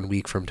holidays 1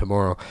 week from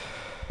tomorrow.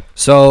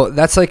 So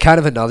that's like kind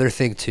of another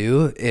thing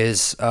too,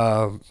 is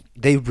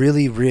they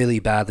really, really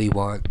badly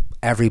want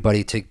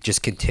everybody to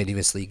just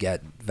continuously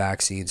get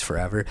vaccines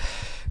forever,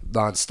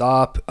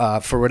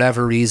 nonstop, for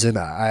whatever reason.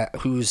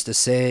 Who's to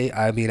say?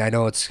 I mean, I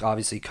know it's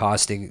obviously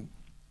costing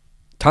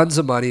tons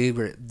of money.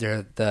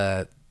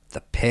 The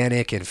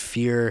panic and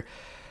fear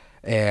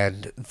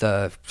and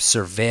the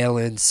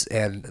surveillance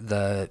and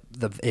the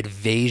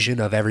invasion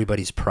of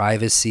everybody's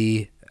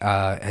privacy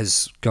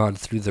has gone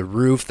through the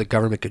roof. The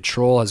government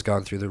control has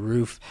gone through the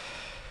roof.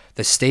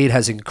 The state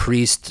has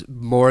increased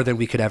more than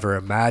we could ever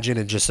imagine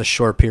in just a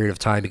short period of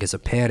time because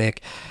of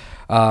panic.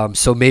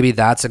 So maybe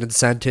that's an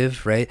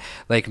incentive, right?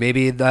 Like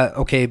maybe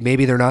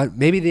maybe they're not,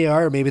 maybe they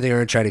are, maybe they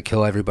aren't trying to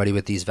kill everybody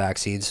with these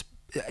vaccines.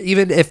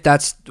 Even if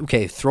that's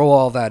okay, throw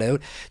all that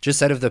out,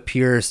 just out of the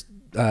pure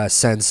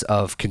sense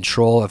of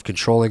control, of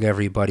controlling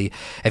everybody.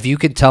 If you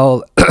can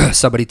tell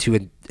somebody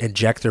to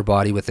inject their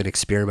body with an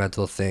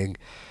experimental thing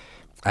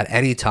at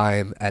any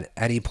time, at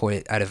any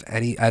point,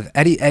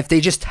 if they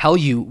just tell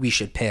you we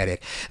should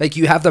panic, like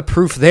you have the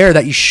proof there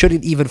that you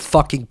shouldn't even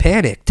fucking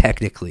panic.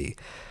 Technically,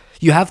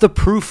 you have the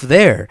proof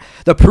there.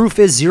 The proof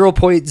is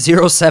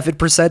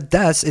 0.07%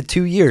 deaths in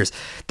 2 years.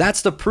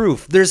 That's the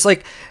proof. There's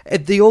like,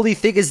 the only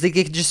thing is they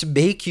can just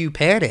make you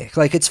panic.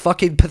 Like, it's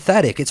fucking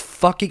pathetic. It's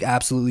fucking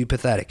absolutely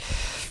pathetic.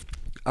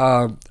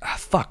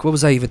 What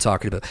was I even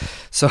talking about?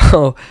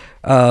 So,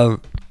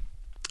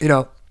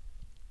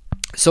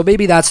 so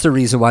maybe that's the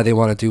reason why they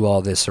want to do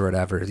all this or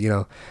whatever.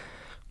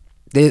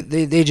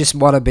 They just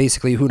want to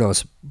basically, who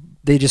knows?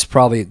 They just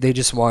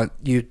want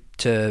you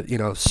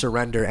to,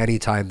 surrender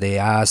anytime they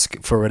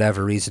ask for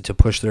whatever reason, to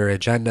push their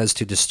agendas,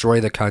 to destroy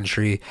the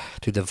country,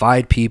 to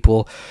divide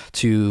people,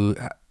 to,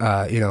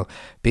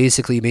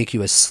 basically make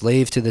you a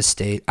slave to the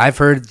state. I've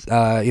heard,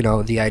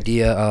 the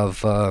idea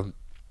of, a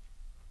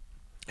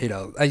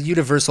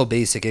universal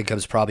basic income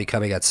is probably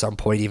coming at some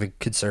point. Even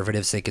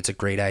conservatives think it's a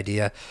great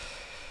idea.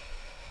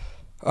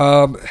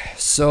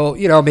 So,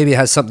 maybe it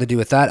has something to do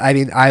with that. I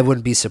mean, I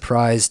wouldn't be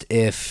surprised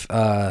if,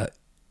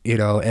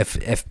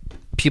 if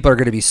people are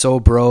going to be so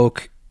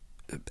broke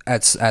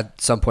at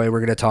some point. We're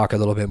going to talk a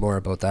little bit more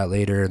about that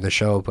later in the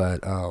show,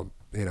 but,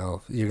 you're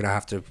going to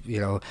have to,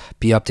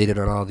 be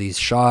updated on all these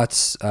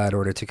shots in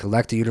order to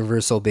collect a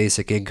universal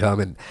basic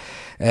income,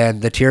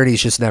 and the tyranny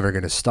is just never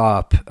going to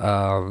stop.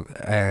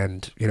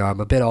 And, I'm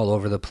a bit all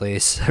over the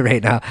place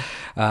right now.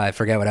 I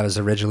forget what I was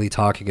originally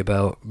talking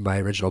about, my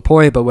original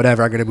point, but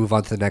whatever. I'm going to move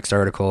on to the next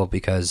article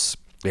because,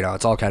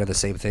 it's all kind of the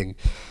same thing.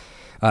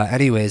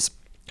 Anyways,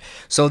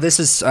 so this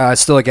is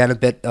still, again, a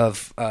bit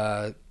of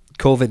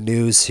COVID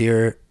news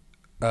here.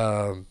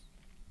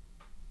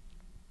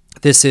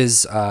 This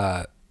is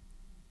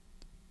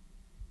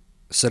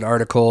it's an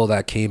article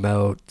that came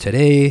out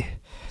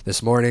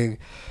this morning,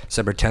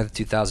 December 10th,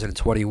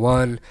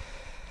 2021.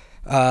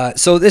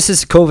 So this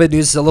is COVID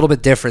news. It's a little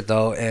bit different,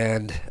 though,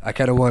 and I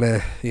kind of want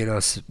to,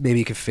 maybe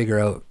you can figure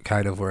out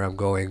kind of where I'm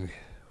going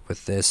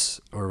with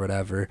this or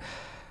whatever.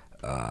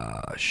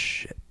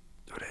 Shit.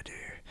 What did I do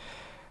here?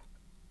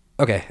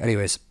 Okay,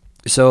 anyways.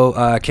 So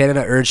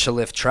Canada urged to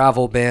lift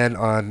travel ban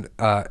on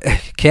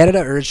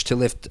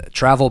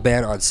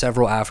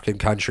several African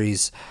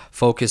countries,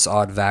 focus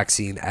on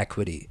vaccine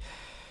equity.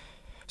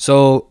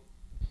 So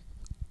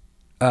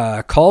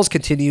calls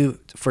continue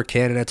for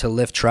Canada to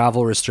lift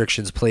travel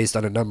restrictions placed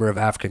on a number of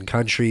African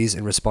countries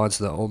in response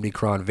to the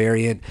Omicron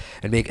variant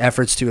and make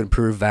efforts to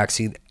improve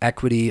vaccine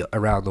equity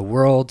around the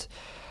world.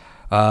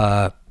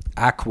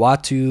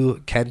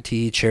 Akwatu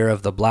Kenti, chair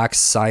of the Black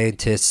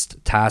Scientist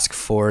Task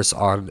Force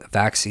on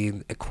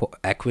Vaccine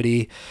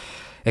Equity,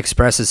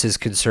 expresses his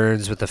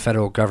concerns with the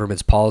federal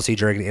government's policy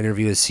during an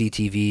interview with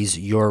CTV's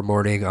Your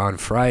Morning on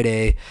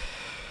Friday.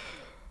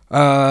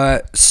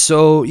 Foreign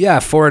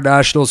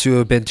nationals who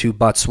have been to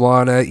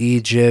Botswana,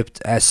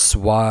 Egypt,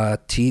 Eswatini,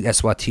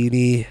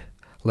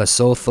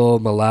 Lesotho,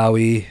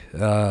 Malawi,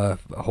 a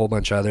whole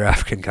bunch of other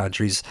African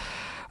countries,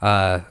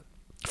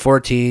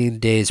 14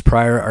 days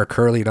prior are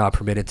currently not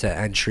permitted to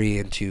entry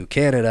into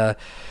Canada.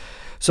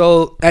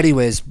 So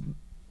anyways,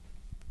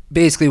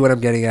 basically what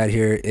I'm getting at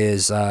here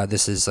is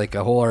this is like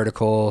a whole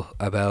article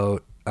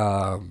about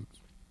by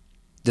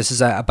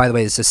the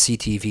way, it's a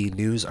CTV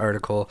news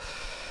article.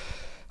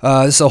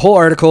 This is a whole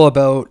article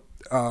about,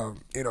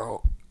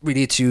 we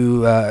need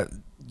to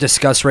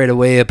discuss right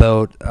away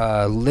about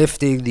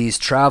lifting these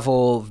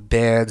travel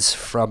bans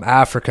from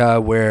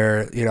Africa,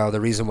 where,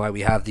 the reason why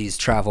we have these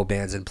travel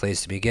bans in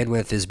place to begin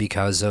with is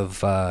because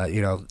of,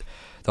 the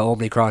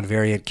Omicron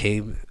variant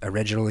came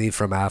originally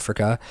from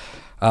Africa.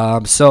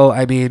 So,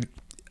 I mean,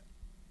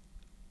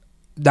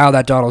 now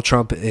that Donald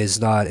Trump is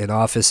not in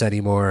office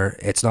anymore,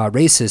 it's not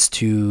racist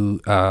to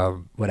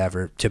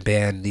to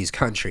ban these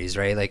countries,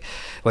 right? Like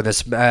when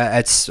this,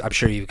 I'm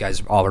sure you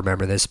guys all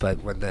remember this,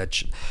 but when the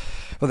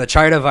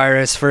China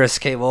virus first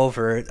came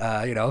over,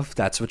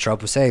 that's what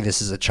Trump was saying. This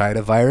is a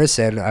China virus,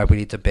 and we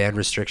need to ban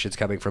restrictions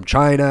coming from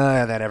China.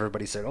 And then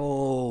everybody said,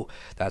 "Oh,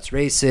 that's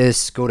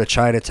racist. Go to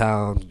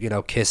Chinatown,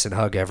 kiss and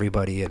hug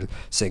everybody and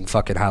sing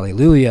fucking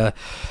hallelujah,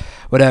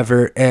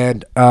 whatever."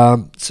 And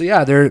so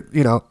yeah, they're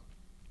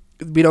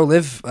we don't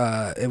live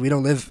in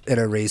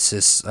a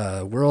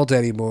racist world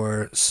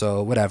anymore,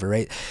 so whatever,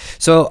 right?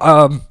 So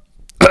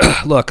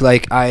look,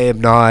 like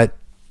I'm not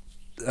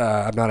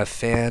a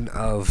fan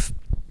of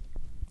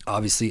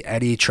obviously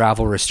any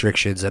travel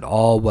restrictions at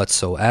all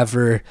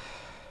whatsoever.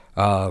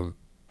 I'm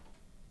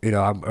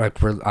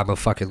a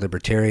fucking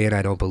libertarian.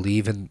 I don't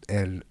believe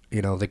in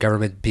the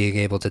government being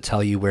able to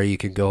tell you where you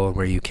can go and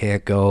where you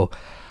can't go.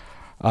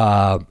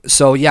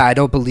 So yeah, I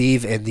don't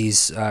believe in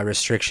these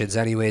restrictions.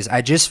 Anyways,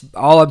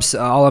 all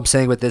I'm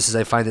saying with this is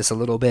I find this a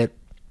little bit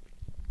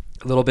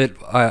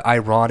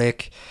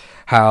ironic,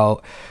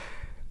 how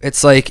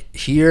it's like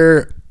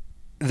here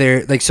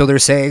they're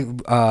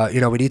saying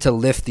we need to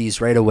lift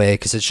these right away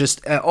because it's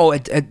just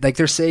like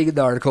they're saying in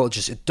the article,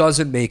 it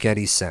doesn't make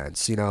any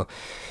sense.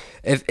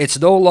 If it's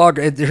no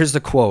longer, here's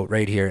the quote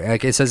right here.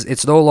 Like it says,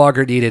 it's no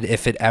longer needed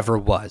if it ever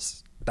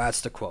was.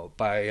 That's the quote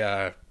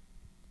by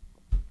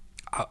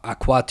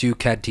Akwatu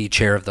Kenti,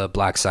 chair of the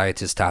Black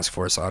Scientist Task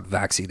Force on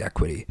Vaccine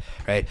Equity,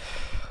 right?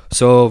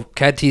 So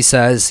Kenti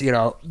says, we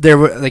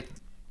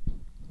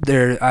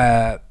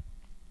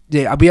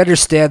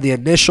understand the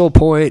initial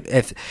point,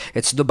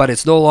 but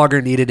it's no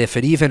longer needed if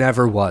it even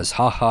ever was.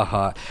 Ha ha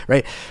ha,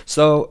 right?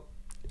 So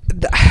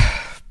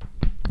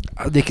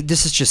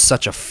this is just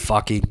such a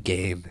fucking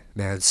game,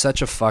 man.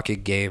 Such a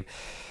fucking game.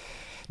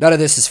 None of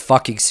this is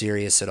fucking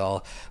serious at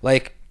all.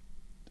 Like,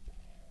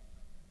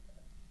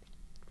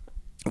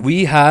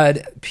 we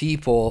had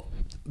people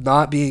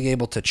not being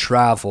able to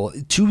travel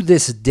to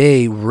this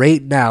day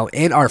right now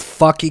in our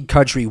fucking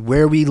country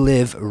where we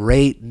live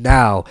right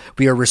now.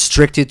 We are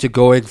restricted to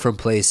going from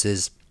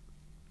places,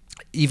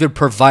 even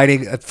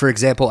providing, for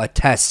example, a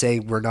test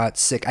saying we're not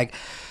sick.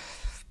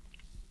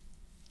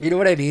 You know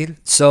what I mean?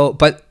 So,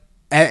 but,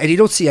 and you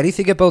don't see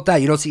anything about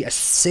that. You don't see a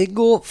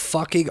single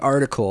fucking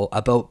article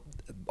about,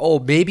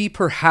 maybe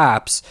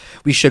perhaps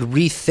we should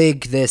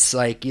rethink this,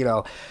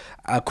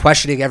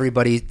 questioning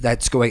everybody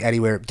that's going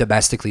anywhere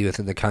domestically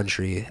within the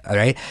country, all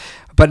right?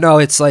 But no,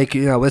 it's like,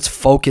 let's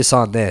focus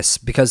on this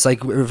because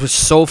we're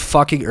so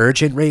fucking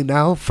urgent right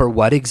now. For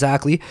what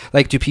exactly?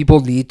 Like, do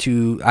people need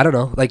to, I don't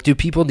know, do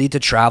people need to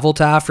travel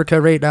to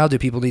Africa right now? Do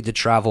people need to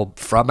travel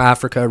from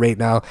Africa right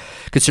now?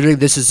 Considering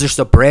this is just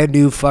a brand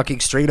new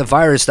fucking strain of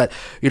virus that,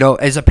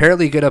 is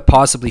apparently going to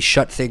possibly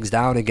shut things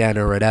down again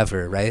or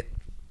whatever, right?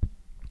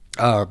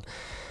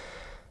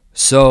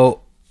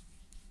 So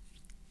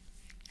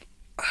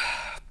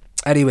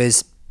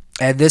anyways,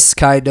 and this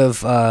kind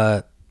of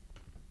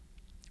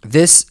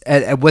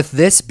with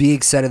this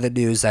being said in the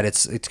news that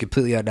it's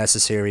completely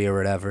unnecessary or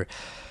whatever,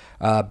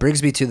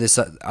 brings me to this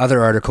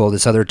other article,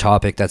 this other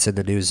topic that's in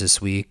the news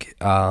this week.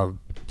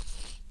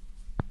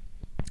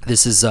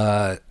 This is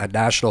a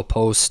National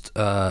Post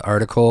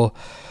article.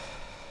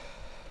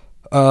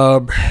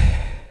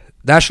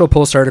 National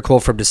Post article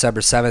from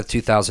December 7th,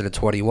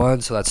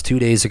 2021. So that's 2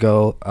 days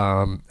ago.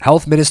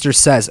 Health Minister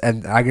says,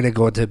 and I'm going to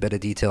go into a bit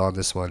of detail on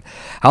this one.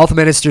 Health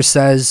Minister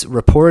says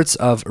reports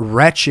of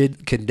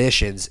wretched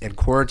conditions in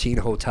quarantine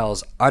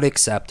hotels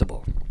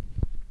unacceptable.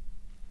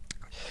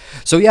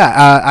 So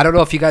yeah, I don't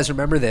know if you guys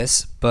remember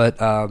this,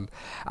 but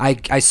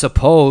I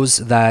suppose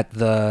that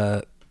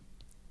the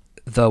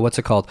what's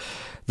it called?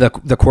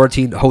 The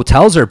quarantine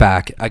hotels are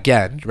back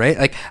again, right?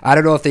 Like, I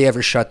don't know if they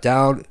ever shut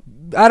down.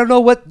 I don't know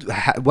what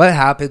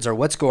happens or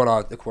what's going on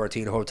at the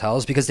quarantine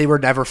hotels because they were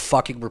never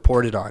fucking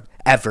reported on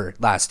ever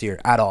last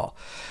year at all.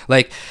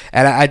 Like,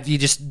 and you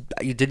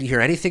didn't hear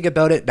anything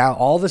about it. Now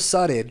all of a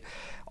sudden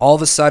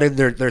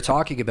they're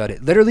talking about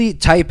it. Literally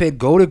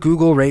go to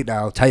Google right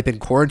now, type in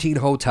quarantine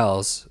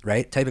hotels,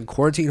 right? Type in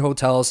quarantine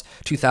hotels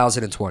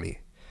 2020.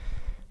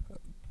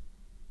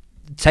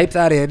 Type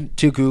that in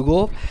to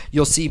Google.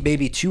 You'll see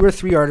maybe 2 or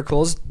 3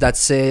 articles that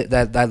say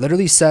that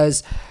literally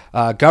says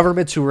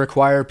government to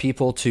require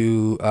people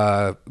to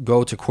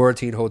go to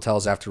quarantine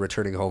hotels after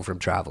returning home from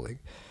traveling.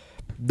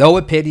 No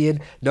opinion,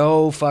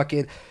 no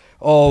fucking,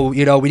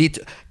 we need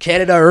to,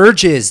 Canada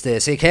urges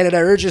this. Hey, Canada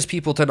urges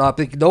people to not,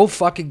 no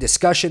fucking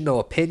discussion, no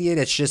opinion.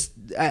 It's just,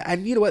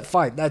 and you know what,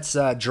 fine, that's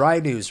dry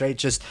news, right?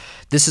 Just,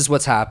 this is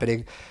what's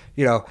happening.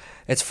 you know,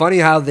 it's funny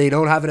how they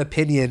don't have an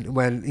opinion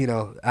when, you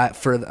know,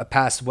 for the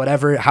past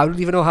whatever. I don't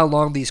even know how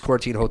long these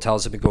quarantine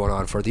hotels have been going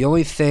on for. The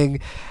only thing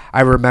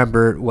I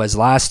remember was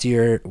last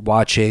year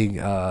watching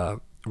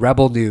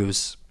Rebel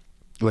News,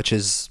 which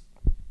is,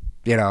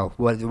 you know,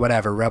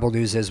 whatever. Rebel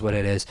News is what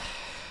it is.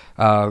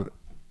 The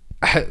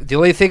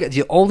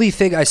only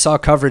thing I saw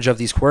coverage of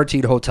these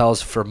quarantine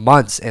hotels for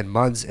months and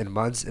months and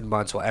months and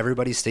months while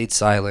everybody stayed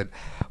silent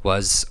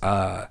was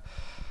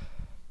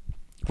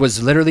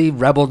literally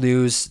Rebel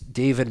News.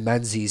 David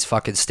Menzies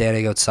fucking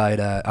standing outside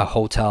a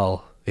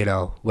hotel, you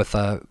know, with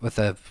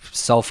a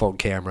cell phone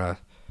camera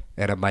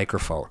and a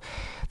microphone.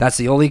 That's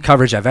the only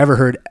coverage I've ever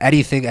heard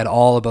anything at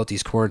all about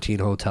these quarantine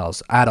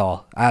hotels at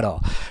all,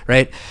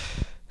 right?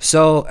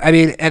 So I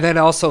mean, and then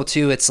also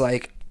too, it's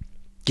like,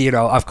 you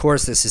know, of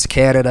course this is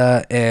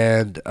Canada,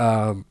 and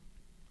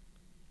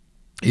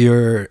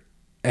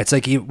it's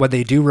like when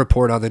they do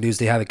report on the news,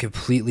 they have it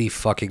completely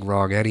fucking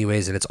wrong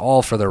anyways, and it's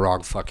all for the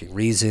wrong fucking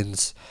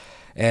reasons.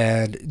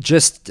 And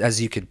just as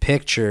you can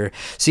picture,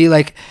 see,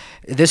 like,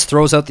 this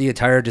throws out the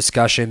entire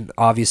discussion,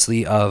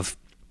 obviously, of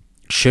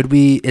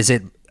is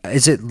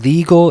it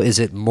legal? Is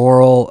it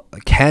moral?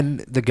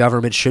 Can the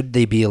government, should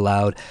they be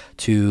allowed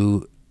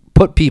to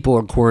put people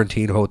in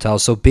quarantine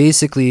hotels? So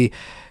basically,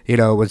 you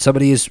know, when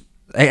somebody is,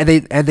 and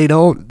they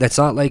don't, that's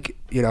not like,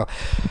 you know,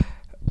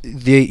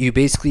 you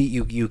basically,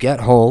 you get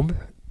home,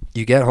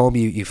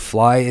 you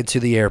fly into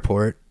the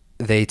airport.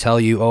 They tell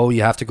you, oh,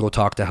 you have to go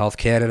talk to Health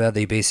Canada.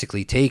 They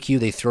basically take you,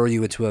 they throw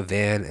you into a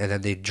van, and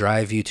then they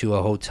drive you to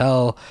a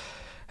hotel.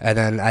 And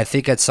then I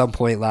think at some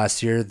point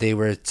last year they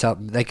were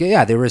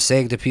they were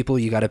saying to people,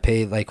 you got to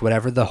pay like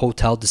whatever the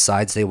hotel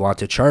decides they want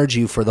to charge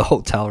you for the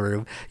hotel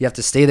room. You have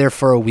to stay there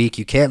for a week.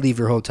 You can't leave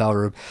your hotel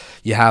room.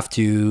 You have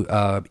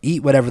to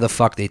eat whatever the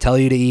fuck they tell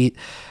you to eat,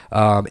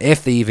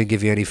 if they even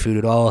give you any food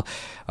at all.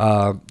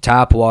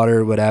 Tap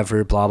water,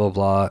 whatever, blah blah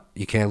blah.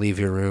 You can't leave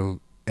your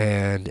room.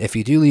 And if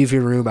you do leave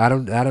your room, I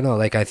don't know.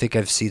 Like, I think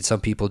I've seen some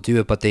people do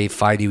it, but they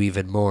fine you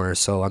even more.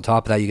 So on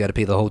top of that, you got to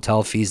pay the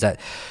hotel fees that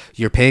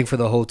you're paying for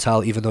the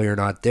hotel, even though you're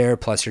not there.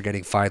 Plus, you're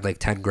getting fined like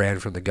 10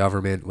 grand from the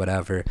government,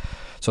 whatever.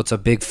 So it's a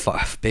big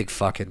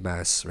fucking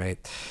mess, right?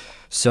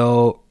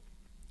 So,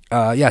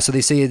 yeah. So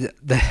they say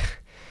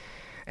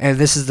and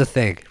this is the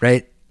thing,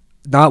 right?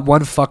 Not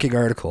one fucking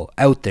article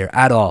out there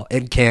at all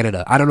in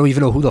Canada. I don't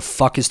even know who the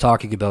fuck is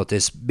talking about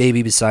this,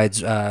 maybe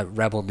besides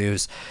Rebel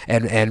News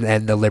and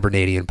the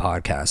Libertarian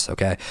podcast,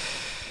 okay?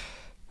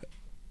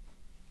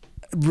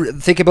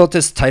 Think about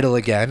this title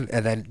again,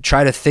 and then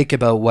try to think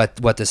about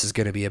what this is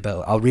going to be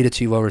about. I'll read it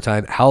to you one more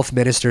time. Health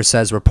Minister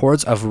says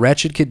reports of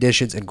wretched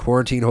conditions in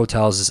quarantine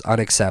hotels is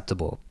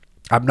unacceptable.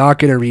 I'm not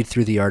going to read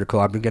through the article.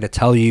 I'm going to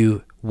tell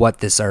you what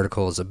this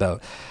article is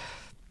about.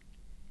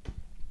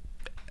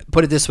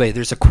 Put it this way,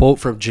 there's a quote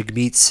from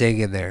Jagmeet Singh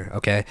in there,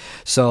 okay?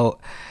 So,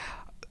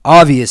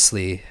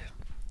 obviously,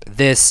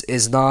 this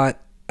is not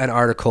an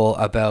article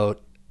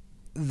about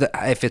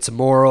if it's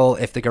moral,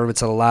 if the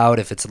government's allowed,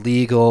 if it's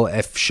legal,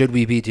 if should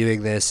we be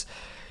doing this,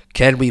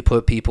 can we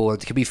put people,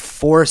 can we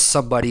force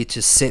somebody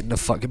to sit in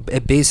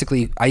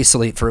basically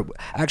isolate for,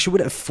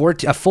 actually, a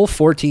full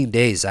 14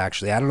 days,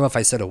 actually. I don't know if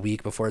I said a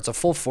week before. It's a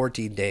full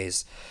 14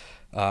 days,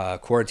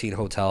 quarantine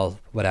hotel,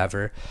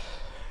 whatever,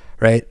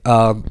 right?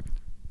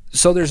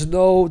 So there's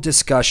no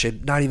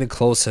discussion, not even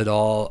close at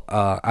all,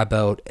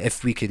 about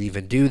if we could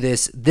even do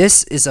this.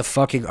 This is a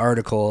fucking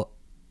article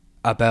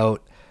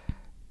about,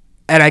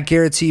 and I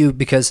guarantee you,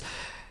 because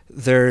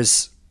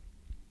there's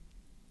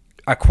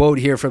a quote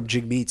here from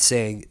Jagmeet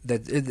Singh,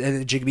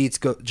 and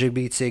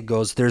Jagmeet Singh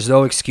goes, there's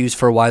no excuse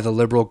for why the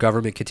Liberal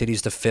government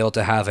continues to fail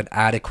to have an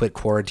adequate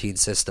quarantine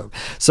system.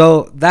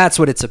 So that's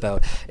what it's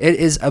about. It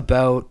is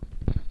about,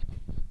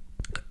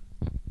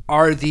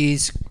 are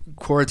these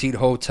quarantine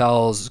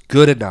hotels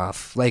good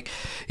enough? Like,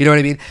 you know what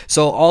I mean?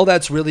 So all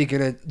that's really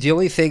the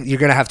only thing, you're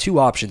gonna have two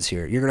options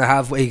here. You're gonna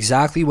have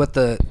exactly what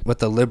the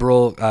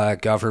Liberal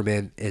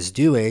government is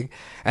doing,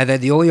 and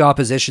then the only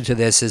opposition to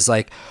this is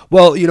like,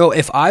 well, you know,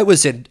 if I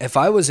was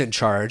in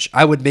charge,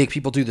 I would make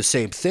people do the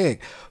same thing,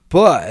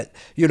 but,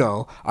 you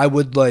know, I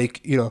would,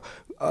 like, you know,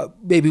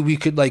 maybe we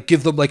could, like,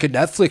 give them like a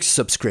Netflix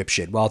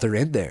subscription while they're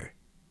in there,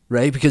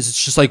 right? Because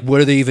it's just like,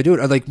 what are they even doing?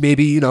 Or like,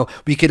 maybe, you know,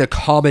 we can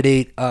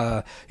accommodate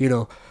you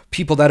know,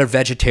 people that are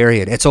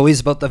vegetarian. It's always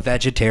about the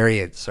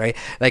vegetarians, right?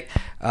 Like,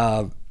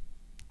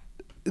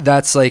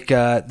 that's like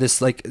this,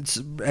 like,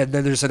 and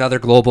then there's another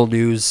Global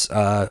News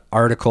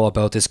article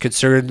about this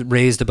concern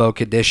raised about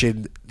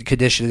condition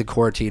in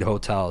quarantine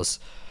hotels,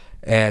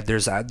 and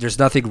there's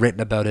nothing written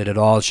about it at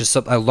all. It's just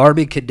some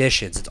alarming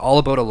conditions. It's all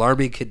about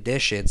alarming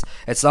conditions.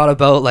 It's not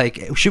about,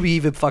 like, should we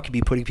even fucking be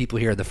putting people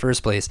here in the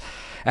first place?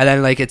 And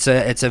then, like, it's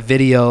a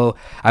video.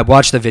 I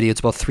watched the video. It's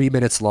about 3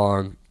 minutes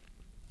long.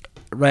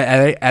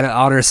 Right, and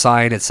on her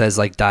sign it says,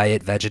 like,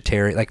 diet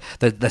vegetarian, like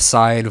the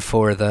sign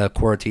for the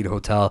quarantine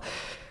hotel,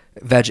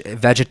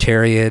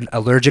 vegetarian,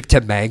 allergic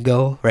to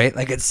mango, right?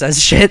 Like, it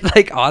says shit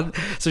like on.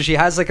 So she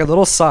has like a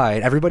little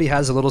sign. Everybody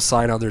has a little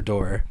sign on their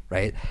door,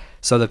 right?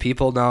 So the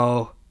people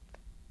know,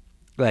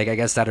 like, I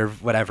guess, that are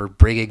whatever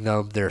bringing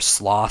them their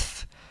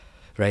sloth,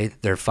 right?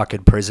 Their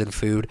fucking prison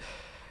food.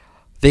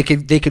 They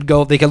can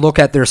look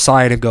at their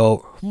sign and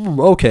go,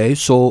 okay,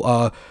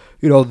 so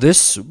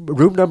this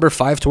room number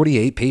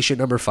 528, patient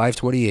number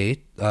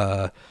 528,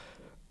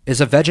 is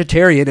a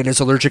vegetarian and is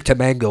allergic to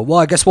mango. Well,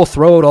 I guess we'll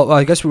throw it all.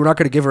 I guess we're not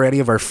going to give her any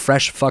of our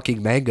fresh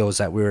fucking mangoes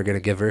that we were going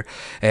to give her.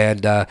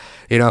 And,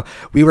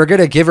 we were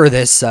going to give her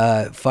this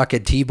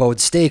fucking T-bone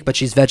steak, but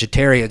she's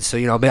vegetarian. So,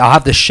 I'll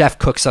have the chef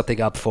cook something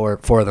up for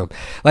them.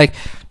 Like,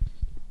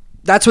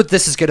 that's what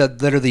this is going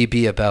to literally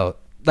be about.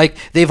 Like,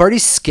 they've already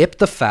skipped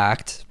the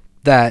fact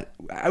that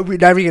we're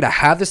never going to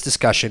have this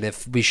discussion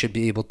if they should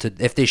be able to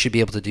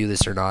do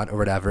this or not or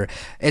whatever.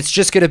 It's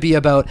just going to be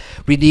about,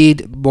 we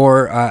need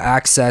more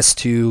access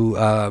to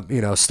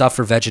stuff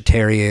for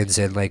vegetarians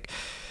and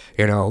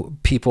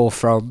people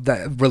from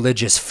the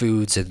religious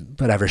foods and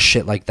whatever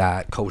shit like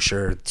that,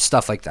 kosher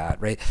stuff like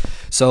that, right?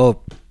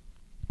 So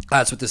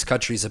that's what this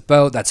country's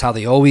about. That's how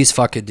they always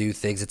fucking do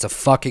things. It's a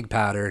fucking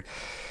pattern.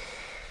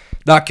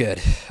 Not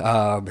good.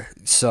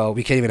 So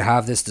we can't even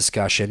have this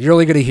discussion. You're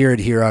only going to hear it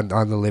here on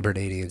the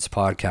Libertarians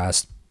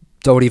podcast.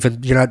 Don't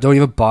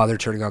even bother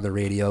turning on the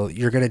radio.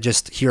 You're going to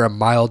just hear a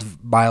mild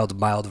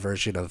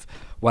version of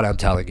what I'm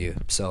telling you.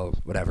 So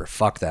whatever,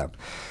 fuck them.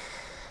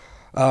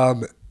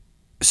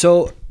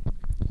 So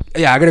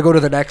yeah, I'm going to go to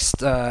the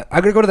next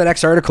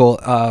article.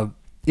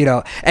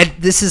 And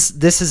this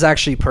is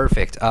actually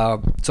perfect.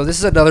 So this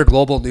is another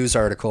global news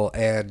article,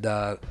 and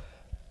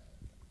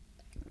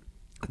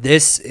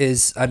this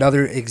is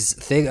another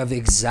thing of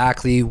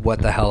exactly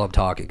what the hell I'm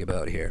talking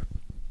about here.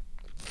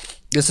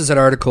 This is an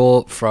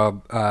article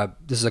from,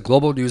 this is a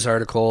global news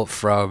article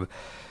from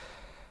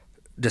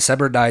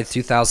December 9th,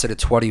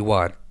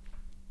 2021.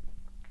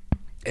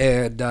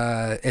 And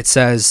it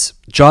says,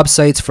 job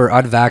sites for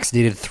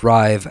unvaccinated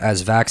thrive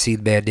as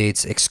vaccine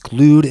mandates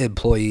exclude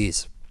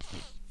employees.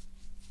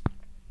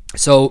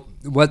 So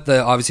what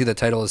obviously the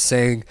title is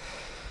saying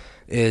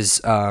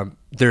is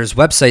there's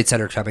websites that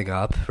are coming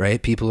up,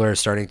 right? People are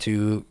starting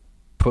to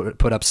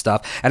put up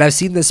stuff. And I've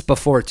seen this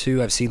before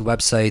too. I've seen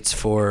websites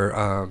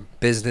for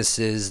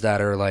businesses that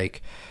are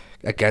like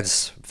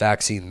against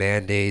vaccine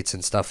mandates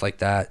and stuff like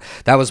that.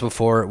 That was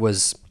before it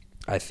was,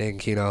 I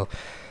think,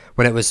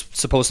 when it was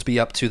supposed to be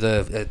up to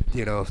the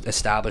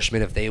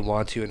establishment if they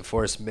want to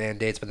enforce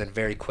mandates, but then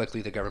very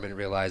quickly the government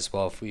realized,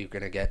 well, if we're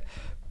going to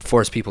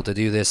force people to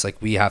do this,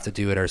 like, we have to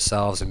do it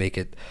ourselves and make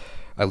it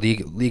a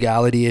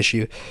legality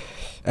issue.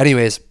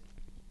 Anyways,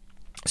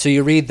 so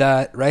you read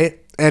that, right?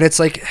 And it's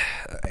like,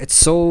 it's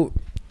so,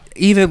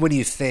 even when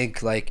you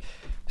think like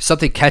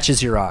something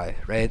catches your eye,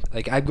 right?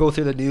 Like, I go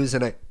through the news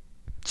and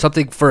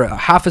something for a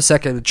half a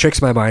second, it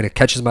tricks my mind, it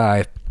catches my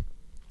eye,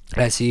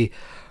 and I see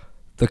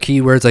the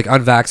keywords like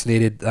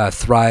unvaccinated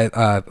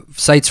thrive,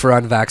 sites for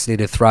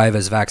unvaccinated thrive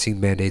as vaccine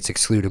mandates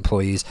exclude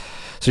employees.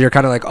 So you're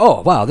kind of like,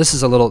 oh wow, this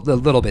is a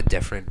little bit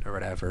different or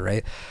whatever,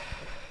 right?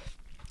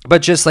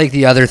 But just like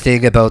the other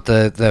thing about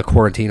the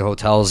quarantine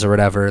hotels or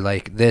whatever,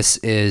 like, this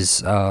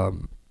is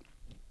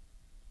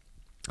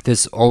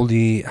this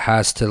only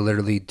has to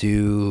literally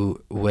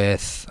do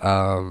with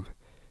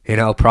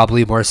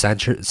probably more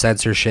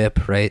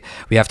censorship, right?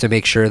 We have to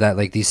make sure that,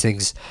 like, these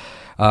things,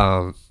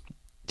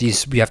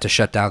 we have to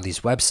shut down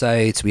these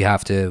websites, we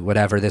have to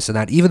whatever, this and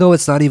that, even though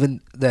it's not even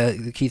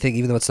the key thing,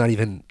 even though it's not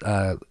even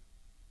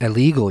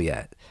illegal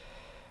yet,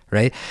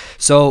 right?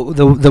 So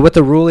what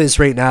the rule is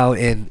right now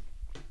in,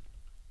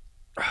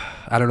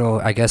 I don't know,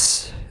 I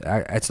guess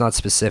it's not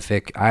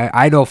specific.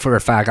 I know for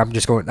a fact, I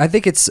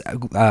think it's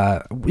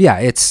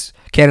it's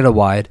Canada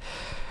wide,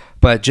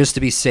 but just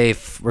to be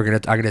safe, I'm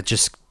gonna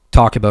just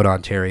talk about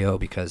Ontario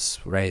because,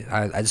 right,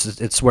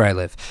 it's where I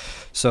live.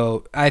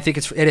 So I think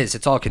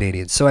it's all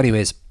Canadian. So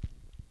anyways,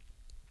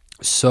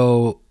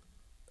 so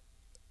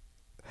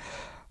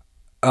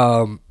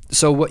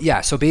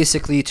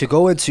basically, to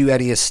go into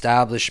any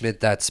establishment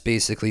that's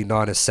basically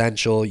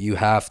non-essential, you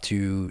have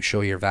to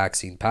show your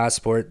vaccine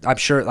passport. I'm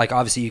sure, like,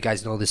 obviously you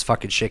guys know this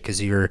fucking shit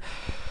because you're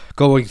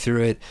going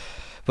through it,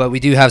 but we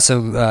do have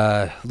some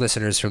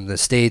listeners from the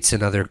States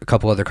and a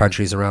couple other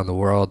countries around the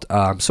world.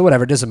 So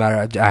whatever, it doesn't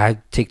matter. I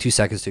take 2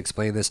 seconds to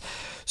explain this.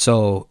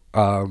 So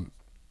in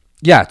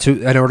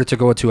order to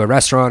go into a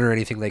restaurant or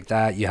anything like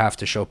that, you have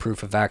to show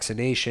proof of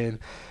vaccination.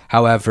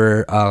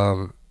 However,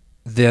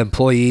 the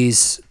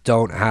employees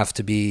don't have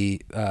to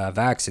be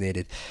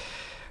vaccinated.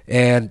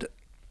 And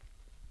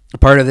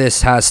part of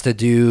this has to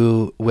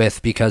do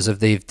with, because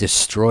they've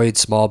destroyed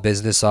small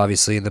business,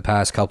 obviously, in the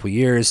past couple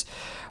years.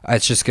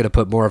 It's just going to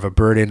put more of a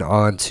burden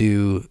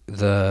onto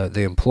the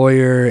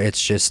employer.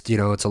 It's just,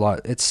 it's a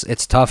lot.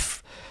 It's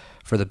tough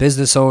for the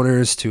business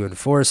owners to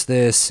enforce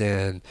this,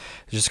 and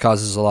it just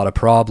causes a lot of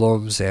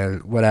problems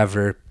and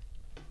whatever.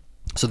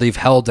 So they've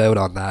held out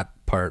on that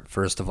part,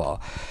 first of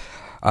all.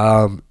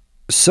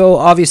 So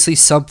obviously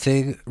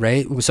something,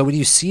 right? So when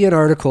you see an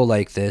article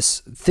like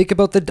this, think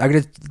about I'm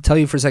going to tell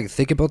you for a second,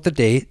 think about the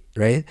date,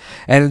 right?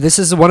 And this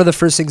is one of the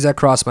first things that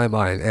crossed my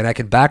mind, and I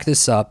can back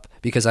this up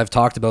because I've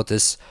talked about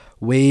this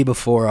way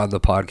before on the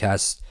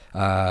podcast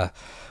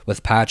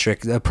with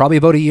Patrick, probably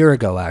about a year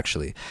ago,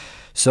 actually.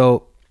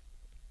 So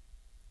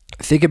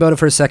Think about it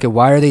for a second.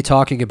 Why are they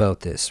talking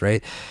about this,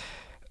 right?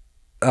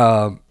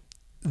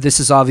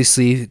 This is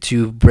obviously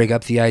to bring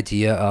up the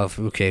idea of,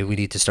 okay, we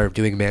need to start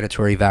doing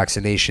mandatory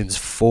vaccinations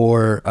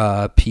for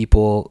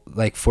people,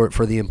 like for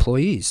the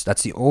employees.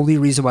 That's the only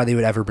reason why they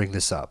would ever bring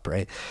this up,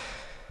 right?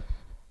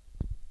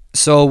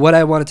 So what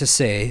I wanted to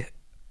say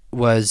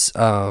was,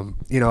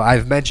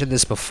 I've mentioned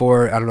this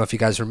before. I don't know if you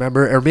guys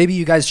remember, or maybe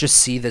you guys just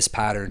see this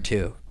pattern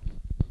too.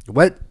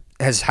 What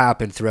has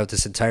happened throughout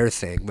this entire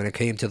thing when it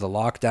came to the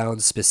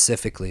lockdowns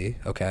specifically,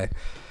 okay?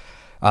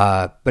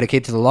 When it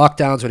came to the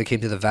lockdowns, when it came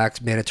to the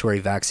mandatory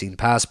vaccine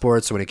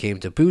passports, when it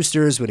came to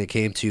boosters, when it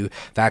came to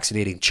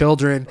vaccinating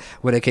children,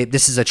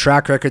 this is a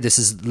track record. This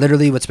is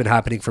literally what's been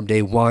happening from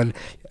day one.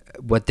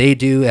 What they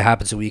do, it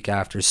happens a week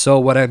after. So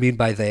what I mean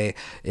by they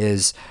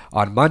is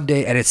on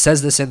Monday, and it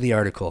says this in the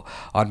article,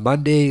 on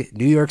Monday,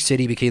 New York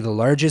City became the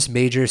largest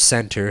major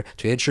center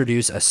to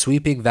introduce a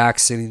sweeping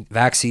vaccine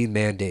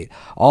mandate.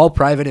 All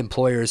private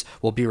employers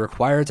will be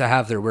required to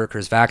have their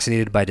workers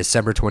vaccinated by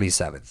December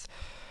 27th.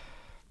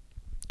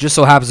 Just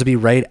so happens to be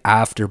right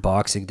after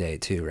Boxing Day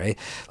too, right?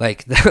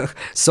 Like,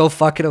 so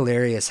fucking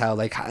hilarious how,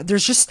 like,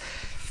 there's just,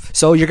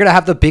 so you're gonna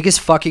have the biggest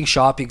fucking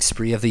shopping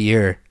spree of the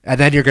year, and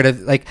then you're gonna,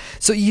 like,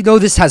 so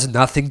this has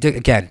nothing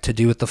to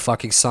do with the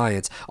fucking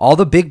science. All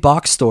the big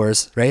box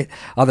stores, right,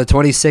 on the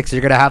 26th,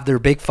 you're gonna have their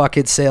big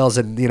fucking sales,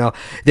 and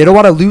they don't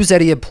want to lose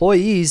any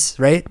employees,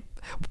 right?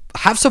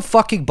 Have some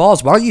fucking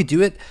balls. Why don't you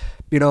do it?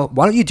 Why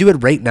don't you do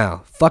it right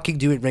now? Fucking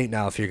do it right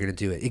now if you're going to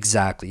do it.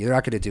 Exactly. You're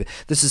not going to do it.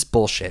 This is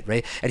bullshit,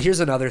 right? And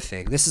here's another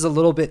thing. This is a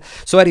little bit...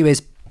 So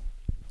anyways,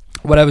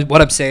 what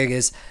I'm saying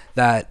is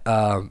that,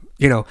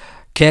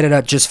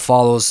 Canada just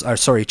follows... Or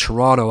sorry,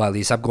 Toronto at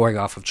least. I'm going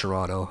off of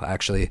Toronto,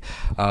 actually,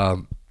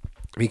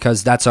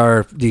 because that's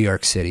our New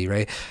York City,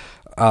 right?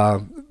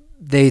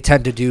 They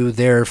tend to do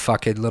their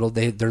fucking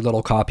their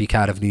little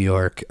copycat of New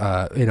York,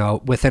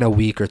 within a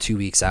week or 2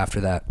 weeks after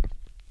that.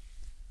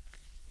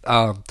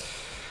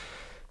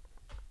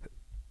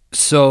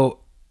 So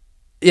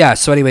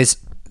anyways,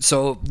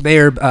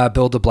 Mayor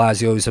Bill de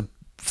Blasio is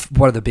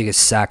one of the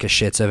biggest sack of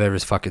shits I've ever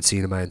fucking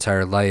seen in my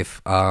entire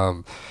life.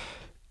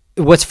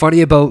 What's funny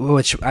about,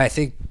 which I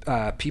think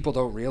people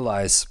don't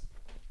realize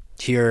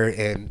here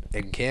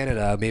in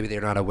Canada, maybe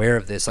they're not aware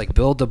of this, like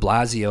Bill de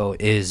Blasio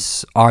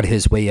is on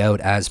his way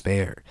out as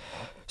mayor.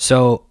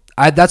 So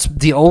that's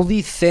the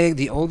only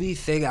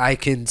thing I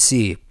can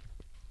see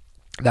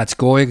that's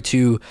going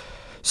to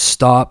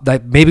stop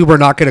that. Maybe we're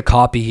not going to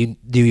copy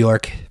New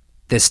York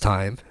this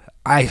time.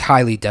 I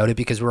highly doubt it,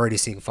 because we're already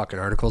seeing fucking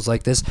articles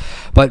like this.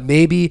 But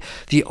maybe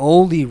the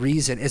only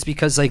reason is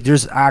because, like,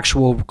 there's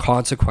actual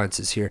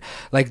consequences here.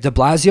 Like, de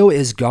Blasio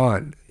is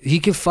gone. He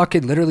can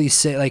fucking literally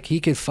say, like, he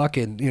can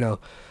fucking,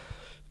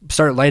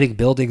 start lighting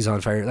buildings on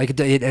fire. Like,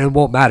 it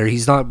won't matter.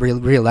 He's not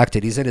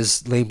re-elected. He's in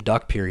his lame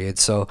duck period.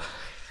 So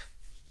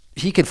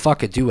he can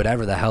fucking do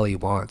whatever the hell he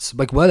wants.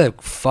 Like, what a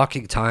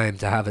fucking time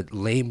to have a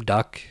lame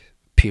duck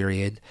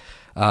period.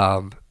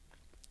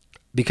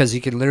 Because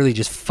you can literally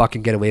just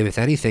fucking get away with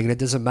anything and it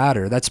doesn't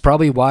matter. That's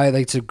probably why,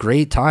 like, it's a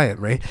great time,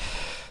 right?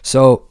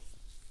 So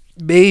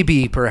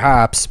maybe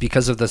perhaps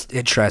because of the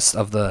interest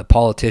of the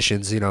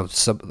politicians,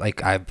 some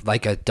like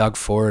a Doug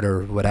Ford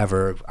or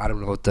whatever. I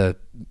don't know what the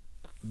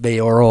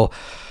mayoral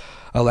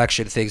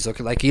election things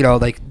looking like.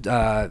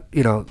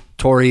 Mayor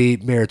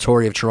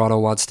Tory of Toronto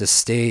wants to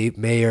stay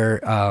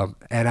mayor,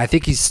 and I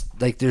think he's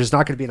like, there's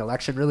not going to be an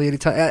election really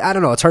anytime. I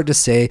don't know. It's hard to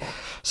say.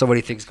 So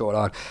many things going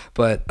on,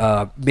 but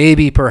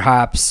maybe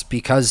perhaps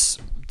because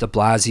de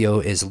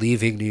Blasio is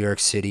leaving New York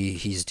City,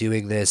 he's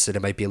doing this, and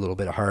it might be a little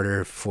bit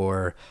harder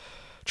for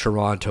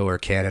Toronto or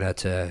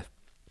Canada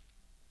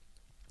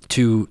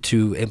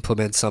to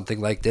implement something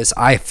like this.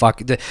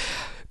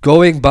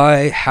 Going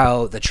by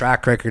how the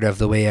track record of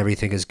the way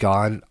everything has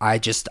gone,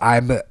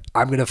 I'm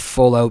gonna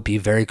full out be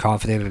very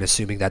confident in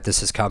assuming that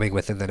this is coming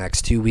within the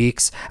next 2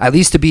 weeks, at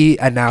least to be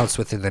announced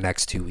within the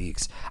next 2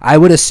 weeks. I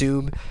would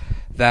assume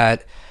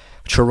that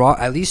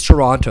at least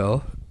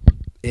Toronto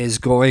is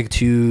going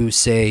to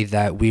say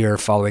that we are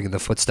following in the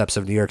footsteps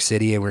of New York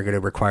City, and we're going to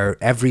require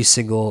every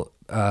single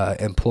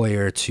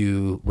employer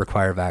to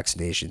require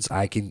vaccinations.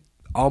 I can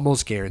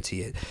almost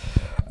guarantee it.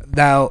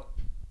 Now,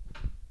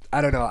 I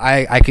don't know.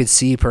 I could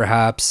see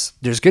perhaps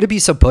there's going to be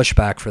some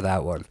pushback for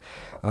that one.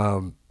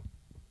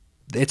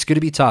 It's going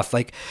to be tough.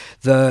 Like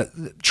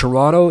the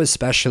Toronto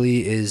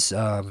especially is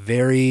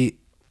very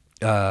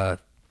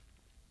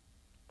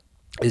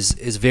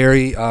is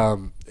very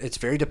it's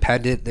very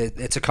dependent.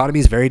 Its economy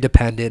is very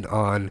dependent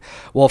on,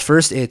 well,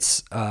 first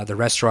it's the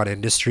restaurant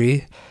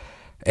industry,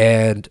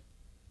 and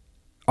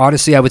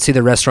honestly, I would say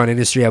the restaurant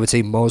industry, I would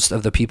say most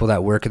of the people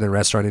that work in the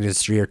restaurant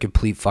industry are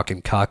complete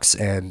fucking cucks,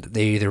 and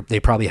they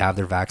probably have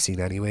their vaccine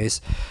anyways.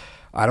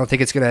 I don't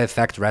think it's going to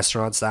affect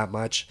restaurants that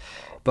much,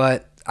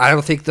 but I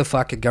don't think the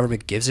fucking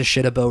government gives a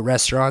shit about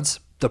restaurants.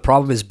 The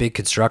problem is big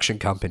construction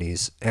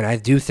companies, and I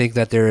do think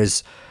that there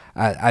is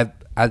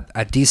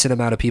a decent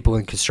amount of people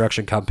in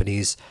construction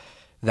companies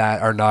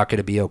that are not going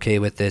to be okay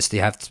with this. They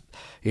have to,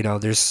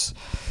 there's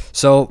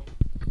so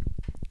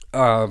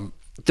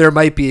there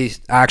might be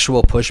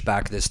actual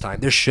pushback this time.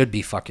 There should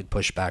be fucking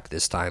pushback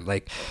this time.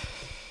 Like,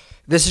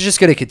 this is just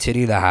going to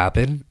continue to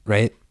happen,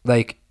 right?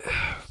 Like,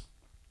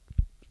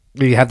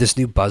 you have this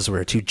new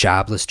buzzword, two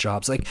jobless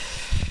jobs. Like,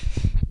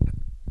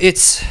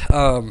 it's,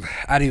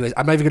 anyways,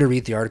 I'm not even going to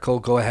read the article.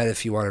 Go ahead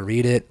if you want to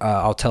read it.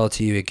 I'll tell it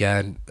to you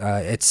again.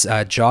 It's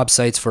job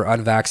sites for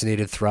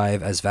unvaccinated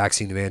thrive as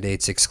vaccine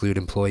mandates exclude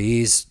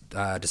employees,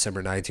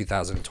 December 9,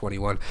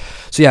 2021.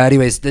 So yeah,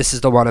 anyways, this is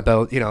the one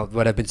about,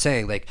 what I've been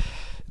saying. Like,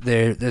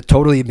 they're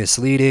totally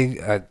misleading.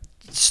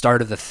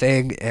 Start of the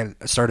thing and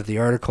start of the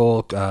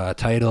article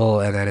title,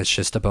 and then it's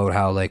just about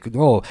how, like,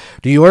 oh,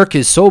 New York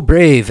is so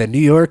brave, and New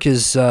York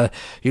is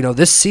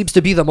this seems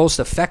to be the most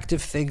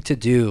effective thing to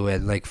do,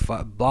 and like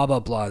blah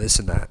blah blah, this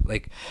and that.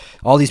 Like,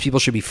 all these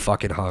people should be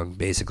fucking hung,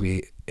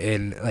 basically.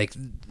 In like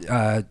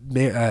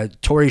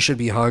Tory should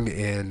be hung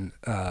in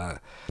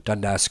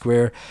Dundas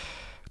Square.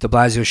 De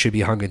Blasio should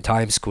be hung in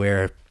Times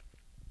Square,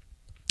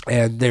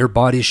 and their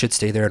bodies should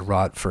stay there and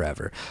rot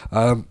forever.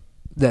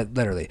 That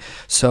literally.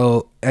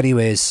 So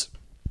anyways,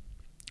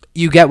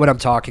 you get what I'm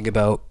talking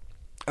about.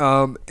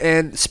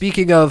 And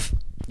speaking of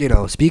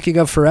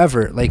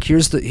forever, like,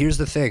 here's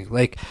the thing.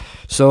 Like,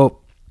 so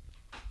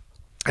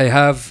I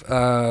have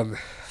I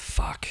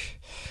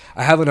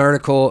have an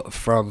article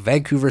from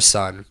Vancouver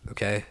Sun.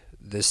 Okay,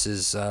 this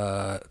is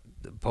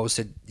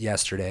posted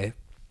yesterday.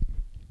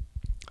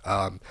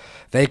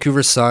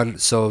 Vancouver Sun.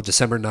 So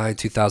December 9,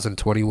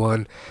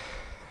 2021.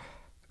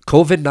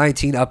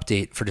 COVID-19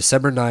 update for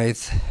December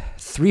 9th.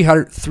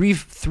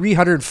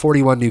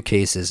 341 new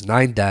cases,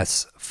 9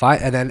 deaths,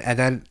 5, and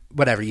then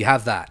whatever, you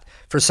have that.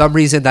 For some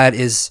reason, that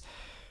is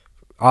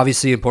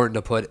obviously important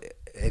to put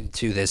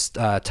into this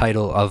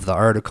title of the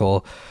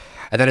article.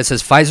 And then it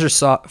says Pfizer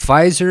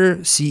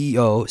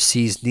CEO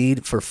sees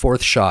need for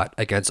 4th shot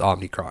against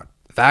Omicron.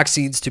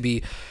 Vaccines to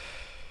be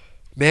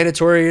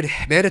mandatory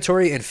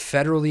in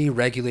federally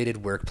regulated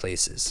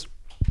workplaces.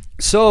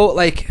 So,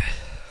 like,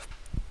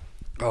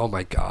 oh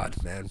my God,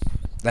 man.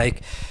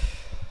 Like,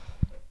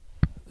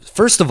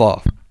 first of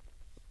all,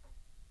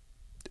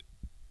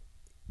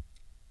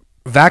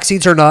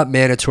 vaccines are not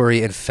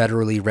mandatory in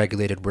federally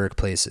regulated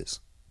workplaces.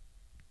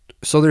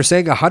 So they're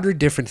saying 100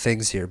 different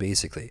things here,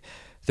 basically.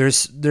 They're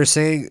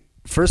saying,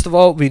 first of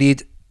all,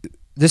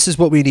 this is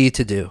what we need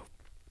to do.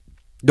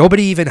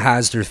 Nobody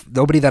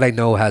that I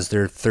know has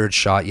their 3rd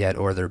shot yet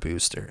or their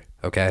booster,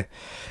 okay?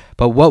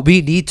 But what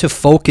we need to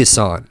focus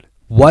on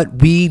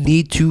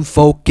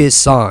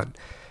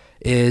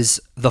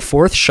is the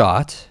 4th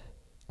shot.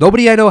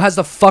 Nobody I know has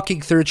the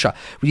fucking 3rd shot.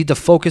 We need to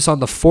focus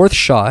on the 4th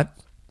shot,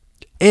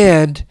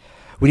 and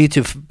we need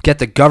to get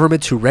the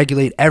government to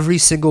regulate every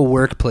single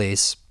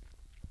workplace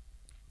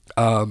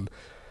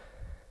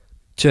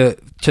to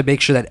make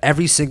sure that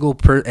every single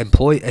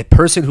a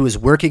person who is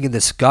working in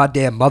this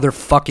goddamn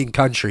motherfucking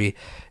country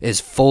is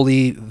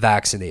fully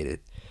vaccinated.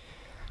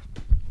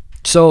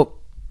 So,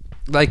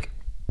 like,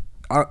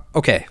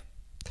 okay.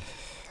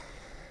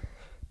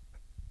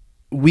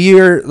 We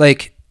are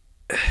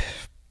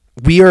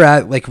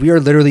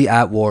literally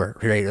at war,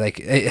 right?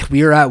 Like,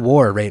 we are at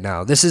war right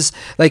now. This is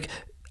like,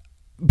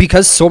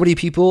 because so many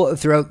people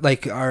throughout,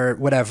 like, our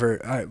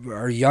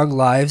young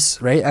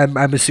lives, right?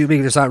 I'm assuming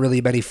there's not really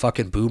many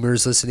fucking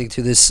boomers listening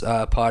to this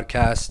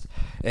podcast,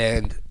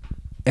 and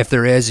if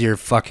there is, you're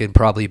fucking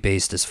probably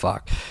based as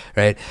fuck,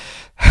 right?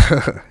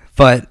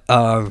 But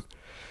I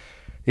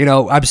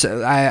know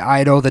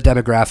the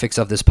demographics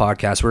of this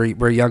podcast.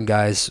 We're young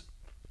guys,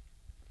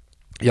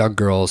 young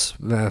girls.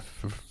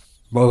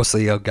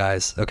 Mostly young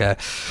guys, okay?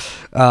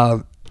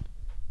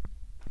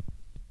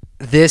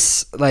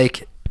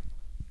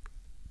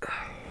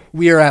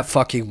 We are at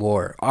fucking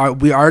war.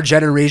 Our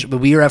generation, but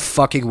we are at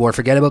fucking war.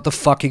 Forget about the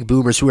fucking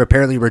boomers who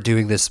apparently were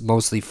doing this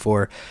mostly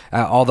for,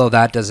 although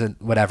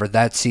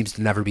that seems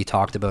to never be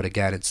talked about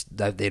again. It's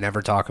that they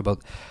never talk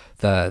about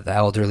the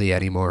elderly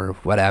anymore, or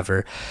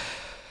whatever.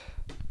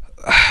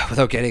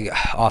 Without getting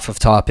off of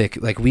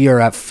topic, like, we are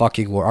at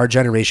fucking war. Our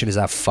generation is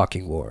at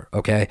fucking war,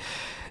 okay?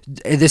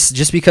 This,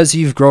 just because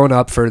you've grown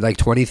up for like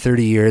 20,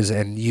 30 years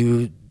and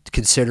you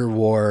consider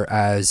war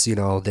as,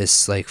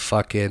 this like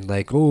fucking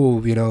like,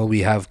 oh,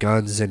 we have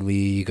guns and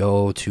we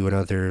go to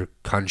another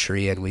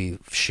country and we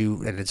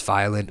shoot and it's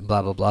violent,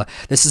 blah blah blah.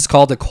 This is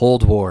called a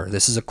Cold War.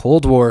 This is a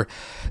Cold War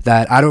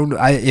that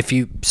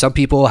some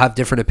people have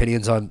different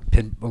opinions on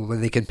when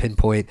they can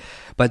pinpoint,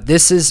 but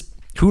this is,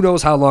 who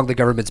knows how long the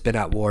government's been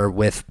at war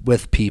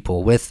with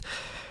people,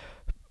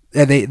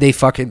 and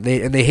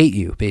they hate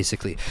you,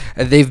 basically,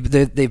 and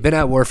they've been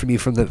at war from you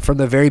from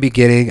the very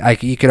beginning.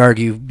 You could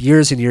argue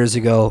years and years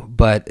ago,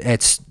 but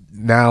it's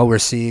now we're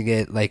seeing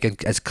it like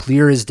as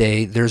clear as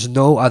day. There's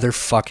no other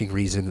fucking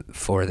reason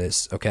for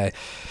this. Okay,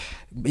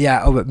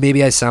 yeah,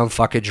 maybe I sound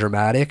fucking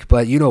dramatic,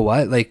 but you know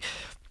what? Like,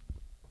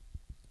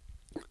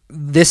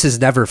 this is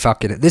never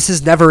ending. This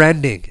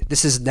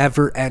is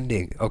never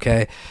ending.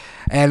 Okay,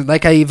 and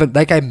like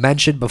I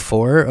mentioned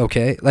before.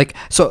 Okay, like,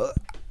 so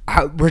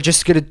we're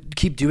just gonna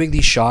keep doing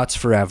these shots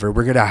forever.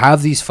 We're gonna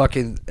have these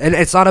fucking, and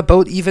it's not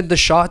about even the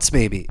shots.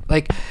 Maybe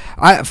like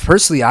I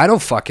personally, I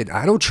don't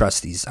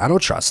trust these. I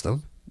don't trust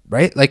them.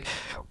 Right? Like,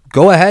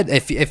 go ahead.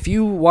 If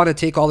you want to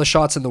take all the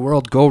shots in the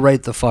world, go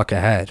right the fuck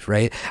ahead.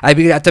 Right? I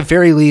mean, at the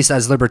very least,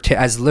 as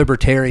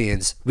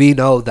libertarians, we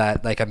know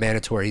that like a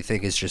mandatory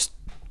thing is just.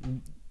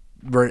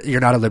 You're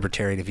not a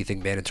libertarian if you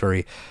think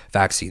mandatory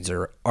vaccines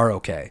are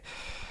okay.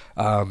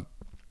 We're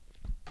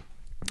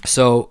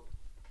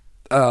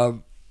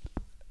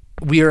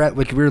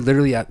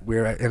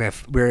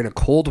in a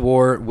cold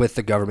war with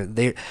the government.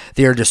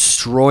 They are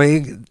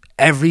destroying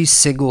every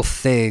single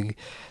thing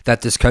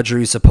that this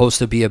country is supposed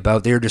to be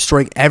about. They are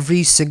destroying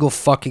every single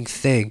fucking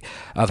thing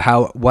of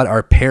what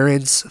our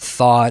parents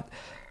thought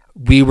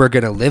we were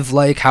going to live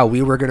like, how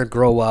we were going to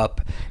grow up.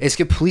 It's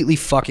completely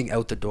fucking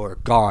out the door,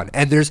 gone.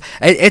 And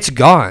it's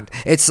gone.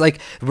 It's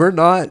like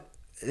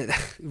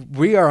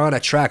we are on a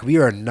track. We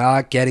are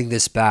not getting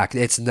this back.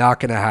 It's not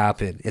going to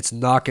happen. It's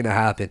not going to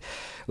happen.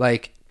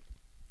 Like,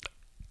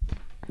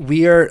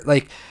 we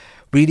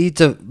need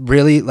to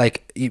really,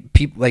 like,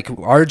 people like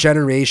our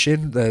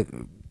generation, the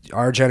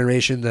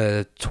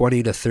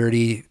 20 to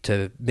 30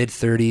 to mid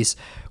 30s,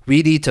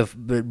 we need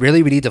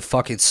to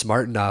fucking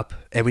smarten up,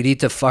 and we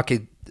need to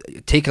fucking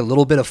take a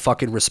little bit of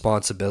fucking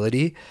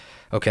responsibility,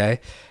 okay?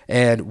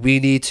 And we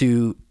need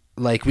to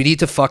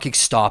fucking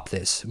stop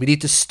this. We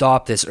need to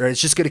stop this, or it's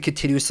just going to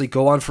continuously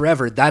go on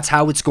forever. That's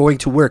how it's going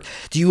to work.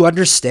 Do you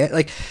understand?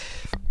 Like,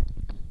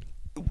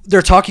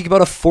 they're talking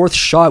about a fourth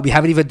shot. We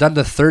haven't even done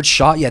the third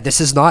shot yet.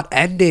 This is not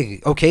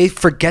ending, okay?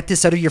 Forget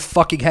this out of your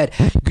fucking head.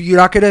 You're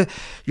not gonna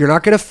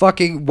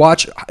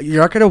watch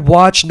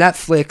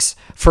Netflix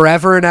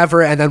forever and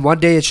ever, and then one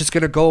day it's just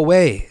gonna go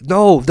away.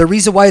 No, the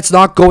reason why it's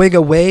not going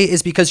away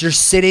is because you're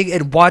sitting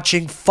and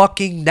watching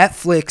fucking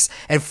Netflix,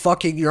 and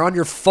fucking you're on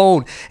your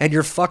phone, and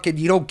you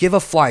don't give a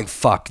flying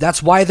fuck.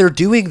 That's why they're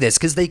doing this,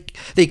 because they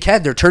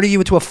can. They're turning you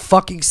into a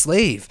fucking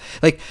slave.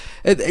 Like,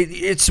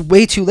 it's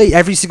way too late.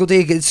 Every single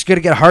day it's gonna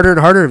get harder and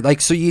harder.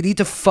 Like, so you need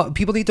to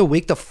people need to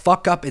wake the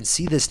fuck up and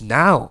see this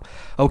now,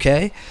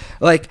 okay?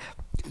 Like,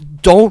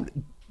 don't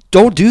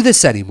do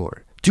this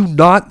anymore. Do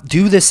not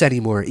do this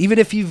anymore. Even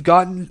if you've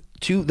gotten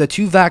the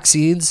two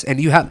vaccines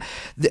and you have,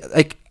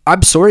 like,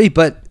 I'm sorry,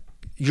 but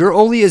you're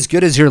only as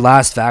good as your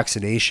last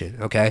vaccination,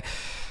 okay?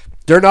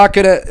 They're not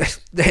gonna,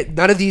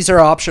 none of these are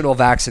optional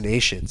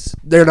vaccinations.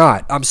 They're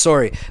not. I'm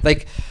sorry.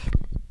 Like,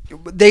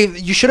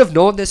 you should have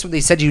known this when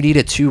they said you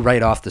needed 2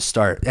 right off the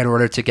start in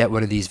order to get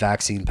one of these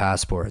vaccine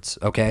passports,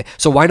 okay?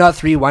 So why not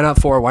 3? Why not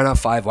 4? Why not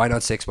 5? Why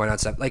not 6? Why not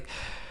 7? Like,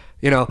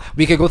 you know,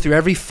 we could go through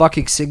every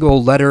fucking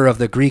single letter of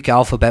the Greek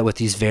alphabet with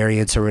these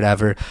variants or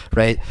whatever,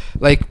 right?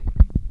 Like,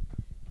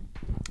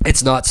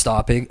 it's not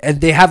stopping, and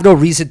they have no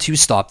reason to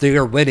stop. They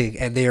are winning,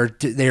 and they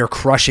are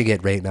crushing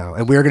it right now,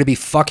 and we're going to be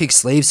fucking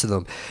slaves to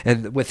them.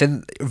 And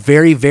within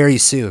very, very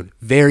soon,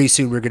 we're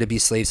going to be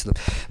slaves to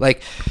them.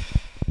 Like,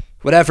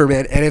 whatever,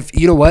 man. And if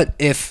you know what,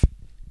 if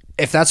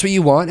that's what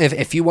you want,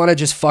 if you want to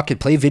just fucking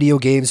play video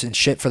games and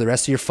shit for the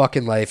rest of your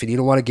fucking life, and you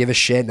don't want to give a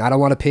shit, and I don't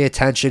want to pay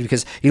attention,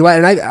 because you know what,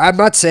 and I'm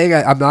not saying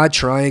I'm not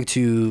trying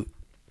to,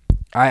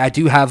 I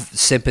do have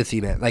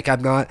sympathy, man. Like,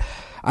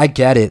 I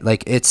get it.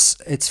 Like,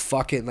 it's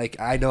fucking, like,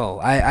 I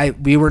know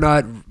we were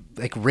not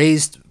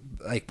raised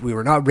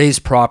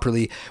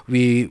properly.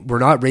 We were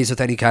not raised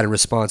with any kind of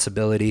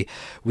responsibility.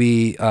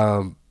 We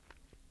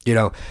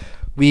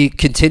we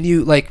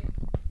continue, like,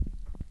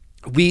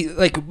 we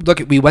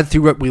went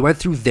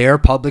through their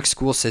public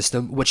school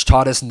system, which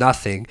taught us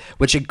nothing,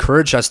 which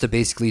encouraged us to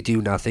basically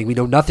do nothing. We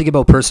know nothing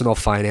about personal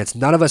finance.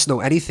 None of us know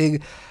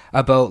anything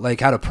about, like,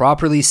 how to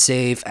properly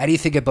save,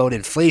 anything about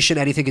inflation,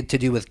 anything to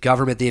do with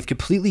government. They have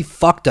completely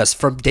fucked us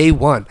from day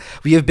one.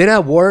 We have been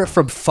at war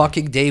from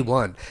fucking day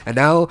one, and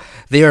now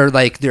they're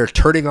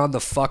turning on the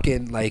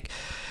fucking, like,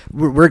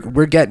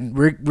 we're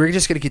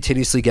just gonna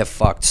continuously get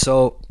fucked.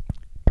 So,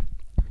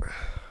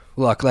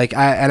 look, like,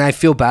 I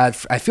feel bad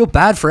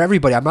for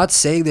everybody. I'm not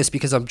saying this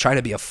because I'm trying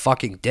to be a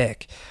fucking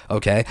dick,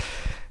 okay?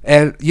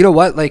 And you know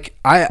what? Like,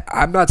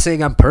 I'm not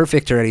saying I'm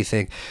perfect or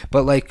anything,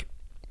 but, like,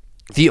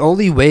 the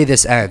only way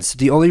this ends,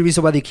 the only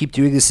reason why they keep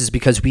doing this is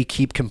because we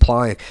keep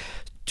complying.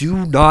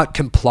 Do not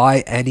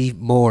comply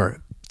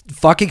anymore.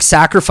 Fucking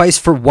sacrifice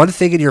for one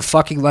thing in your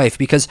fucking life,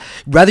 because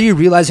whether you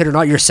realize it or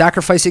not, you're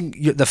sacrificing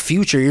the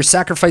future. You're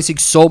sacrificing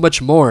so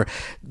much more.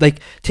 Like,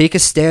 take a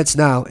stance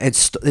now and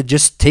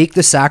just take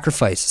the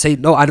sacrifice. Say,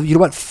 no, you know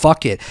what?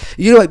 Fuck it.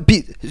 You know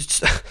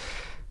what?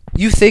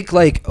 You think,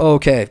 like, oh,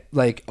 okay,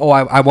 like, oh,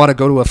 I want to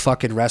go to a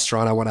fucking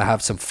restaurant. I want to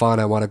have some fun.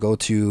 I want to go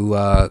to,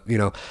 I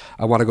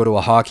want to go to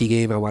a hockey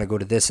game. I want to go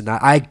to this and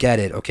that. I get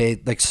it,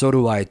 okay? Like, so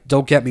do I.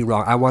 Don't get me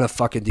wrong. I want to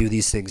fucking do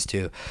these things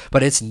too.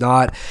 But it's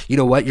not, you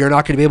know what? You're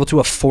not going to be able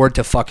to afford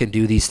to fucking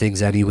do these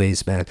things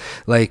anyways, man.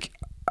 Like,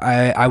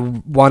 I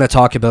want to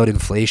talk about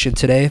inflation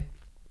today.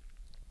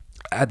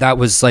 That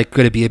was, like,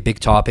 going to be a big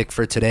topic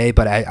for today,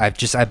 but I'm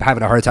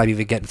having a hard time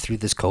even getting through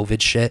this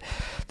COVID shit,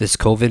 this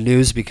COVID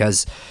news,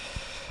 because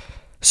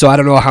So I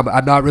don't know how.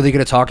 I'm not really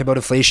going to talk about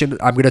inflation.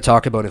 I'm going to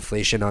talk about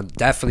inflation. I'm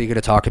definitely going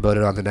to talk about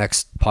it on the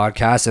next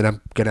podcast, and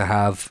I'm going to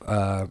have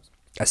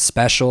a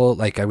special,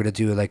 like I'm going to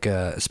do like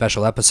a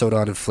special episode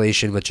on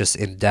inflation with just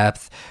in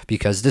depth,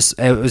 because this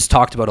it was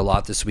talked about a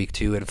lot this week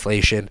too,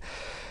 inflation,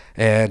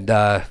 and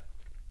I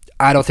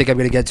don't think I'm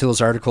going to get to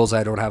those articles.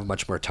 I don't have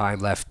much more time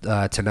left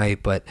tonight,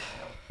 but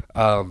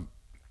um,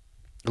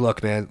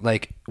 look, man,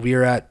 like we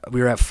are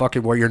at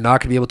fucking war. You're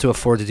not gonna be able to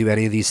afford to do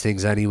any of these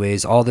things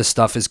anyways. All this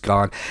stuff is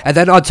gone. And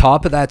then on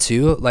top of that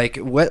too, like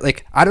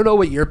I don't know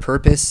what your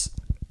purpose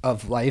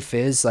of life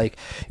is,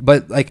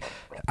 but like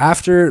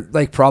after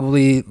like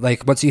probably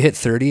like once you hit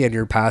 30 and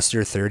you're past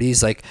your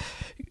 30s, like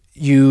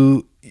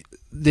you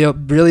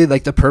really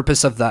like the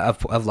purpose of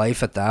that of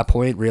life at that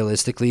point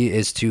realistically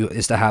is to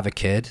have a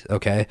kid.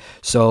 Okay,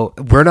 so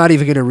we're not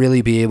even going to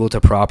really be able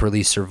to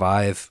properly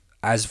survive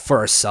as for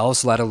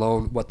ourselves, let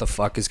alone what the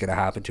fuck is going to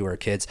happen to our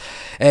kids.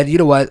 And you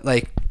know what,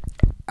 like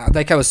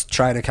I was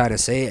trying to kind of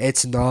say,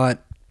 it's not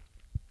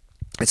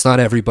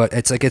everybody,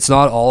 it's like it's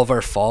not all of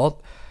our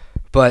fault,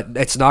 but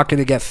it's not going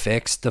to get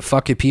fixed. The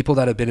fucking people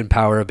that have been in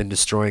power have been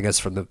destroying us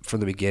from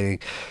the beginning,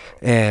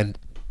 and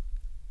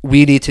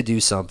we need to do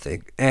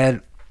something.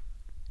 And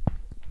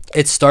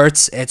it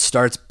starts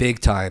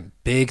big time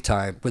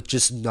with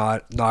just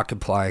not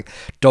complying.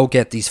 Don't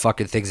get these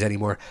fucking things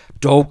anymore.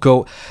 Don't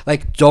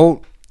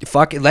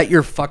fucking let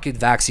your fucking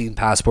vaccine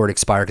passport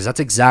expire, because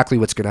that's exactly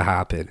what's going to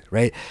happen,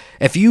 right?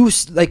 If you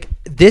like,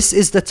 this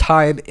is the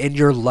time in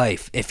your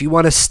life, if you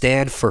want to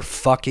stand for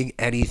fucking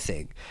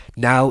anything,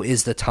 now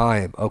is the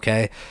time.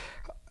 Okay,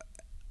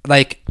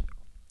 like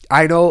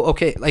I know,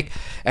 okay, like,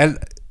 and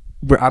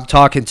I'm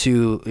talking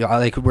to, you know,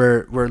 like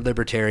we're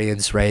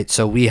libertarians, right?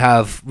 So we've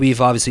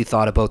obviously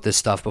thought about this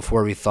stuff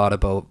before we thought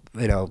about,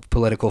 you know,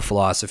 political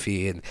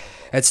philosophy and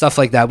stuff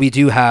like that. We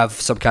do have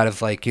some kind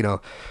of like, you know,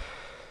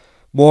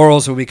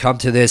 morals when we come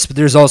to this, but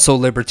there's also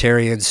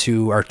libertarians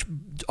who are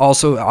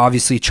also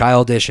obviously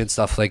childish and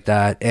stuff like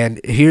that.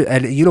 And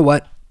you know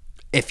what?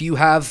 If you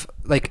have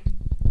like,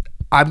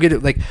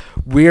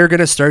 we're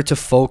gonna start to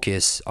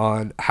focus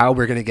on how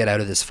we're gonna get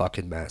out of this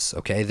fucking mess.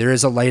 Okay, there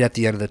is a light at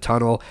the end of the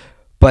tunnel,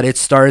 but it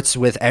starts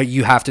with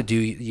you have to do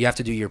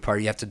your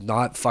part. You have to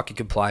not fucking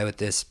comply with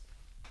this.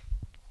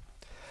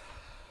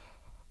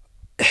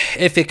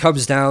 If it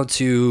comes down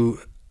to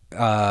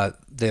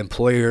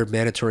the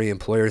mandatory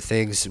employer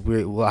things,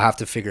 we'll have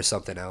to figure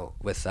something out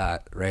with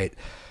that, right?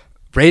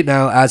 Right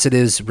now, as it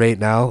is right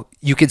now,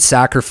 you can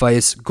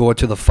sacrifice going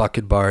to the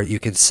fucking bar. You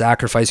can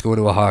sacrifice going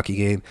to a hockey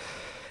game.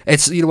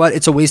 It's, you know what?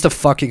 It's a waste of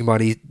fucking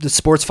money. The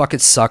sports fucking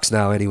sucks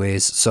now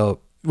anyways.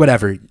 So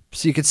whatever.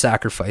 So you can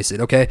sacrifice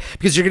it, okay?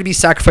 Because you're going to be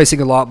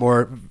sacrificing a lot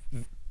more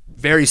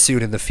very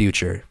soon in the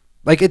future.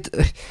 Like it,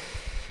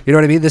 you know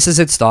what I mean? This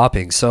isn't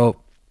stopping. So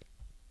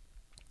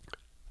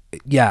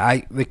yeah,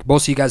 I like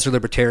most of you guys are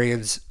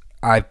libertarians.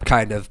 I'm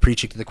kind of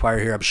preaching to the choir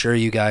here. I'm sure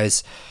you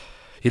guys,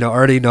 you know,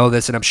 already know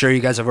this, and I'm sure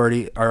you guys are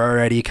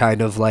already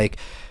kind of like,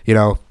 you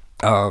know,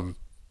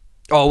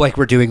 oh, like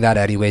we're doing that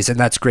anyways, and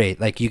that's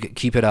great. Like you can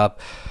keep it up,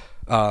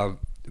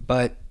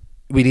 but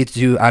we need to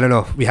do. I don't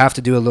know. We have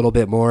to do a little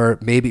bit more.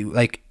 Maybe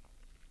like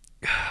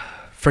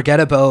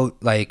forget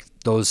about like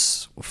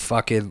those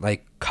fucking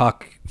like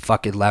cuck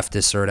fucking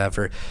leftists or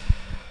whatever.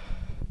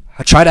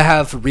 I try to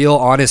have real,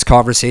 honest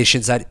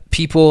conversations that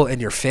people in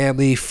your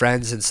family,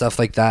 friends, and stuff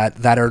like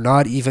that are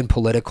not even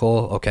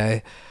political,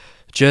 okay?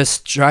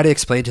 Just try to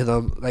explain to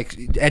them, like,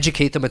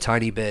 educate them a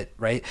tiny bit,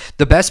 right?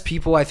 The best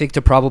people I think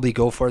to probably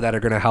go for that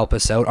are going to help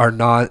us out are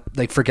not,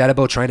 like, forget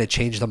about trying to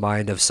change the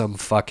mind of some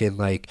fucking,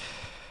 like,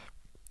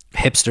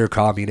 hipster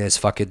communist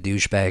fucking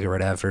douchebag or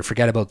whatever.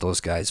 Forget about those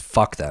guys.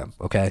 Fuck them,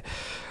 okay?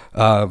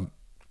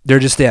 They're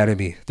just the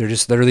enemy. They're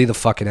just literally the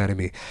fucking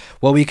enemy.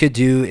 What we could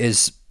do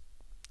is,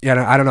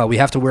 yeah, I don't know. We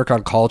have to work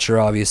on culture,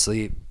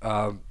 obviously.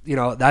 You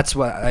know, that's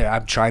what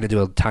I'm trying to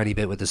do a tiny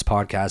bit with this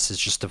podcast, is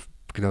just to,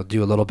 you know,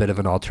 do a little bit of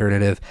an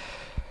alternative.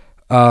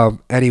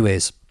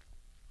 Anyways,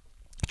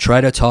 try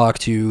to talk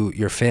to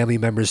your family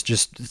members.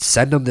 Just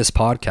send them this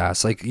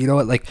podcast. Like, you know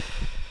what? Like,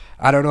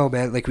 I don't know,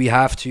 man. Like, we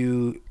have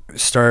to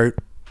start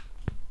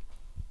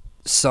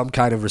some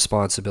kind of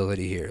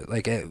responsibility here.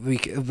 Like,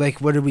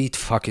 what are we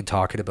fucking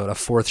talking about? A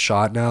fourth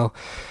shot now?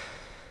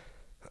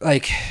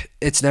 Like,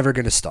 it's never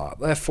going to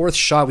stop. A fourth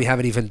shot, we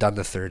haven't even done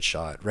the third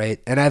shot, right?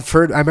 And I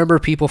remember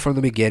people from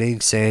the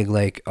beginning saying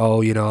like,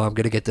 oh, you know, I'm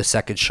going to get the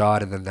second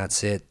shot and then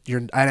that's it.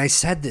 And I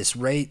said this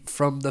right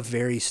from the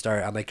very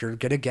start. I'm like, you're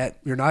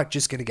not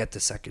just going to get the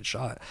second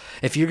shot.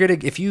 If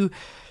you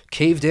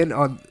caved in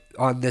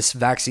on this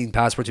vaccine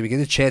passport to begin,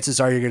 the chances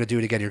are you're going to do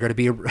it again. You're going to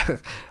be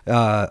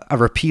a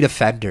repeat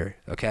offender,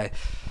 okay?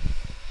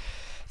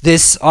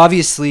 This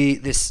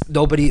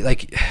nobody,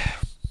 like,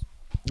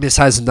 this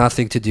has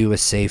nothing to do with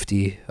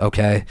safety,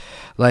 okay?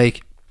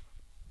 Like,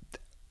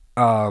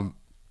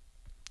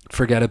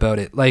 forget about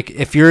it. Like,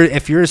 if you're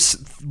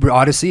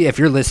honestly, if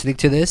you're listening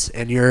to this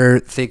and you're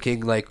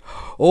thinking like,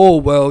 oh,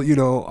 well, you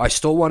know, I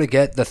still want to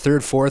get the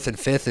third, fourth, and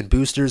fifth and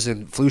boosters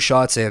and flu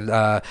shots and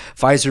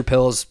Pfizer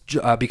pills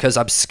because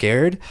I'm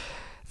scared,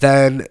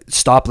 then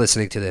stop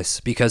listening to this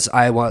because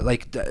I want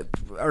like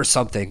or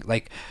something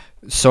like.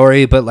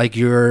 Sorry, but like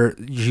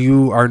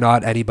you are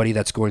not anybody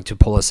that's going to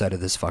pull us out of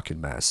this fucking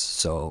mess.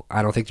 So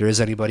I don't think there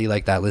is anybody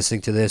like that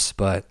listening to this,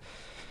 but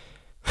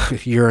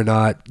you're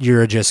not.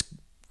 You're just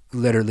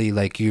literally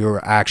like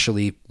you're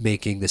actually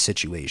making the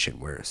situation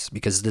worse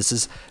because this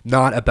is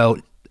not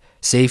about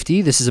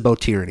safety. This is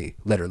about tyranny.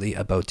 Literally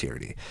about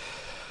tyranny.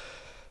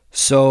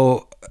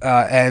 So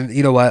and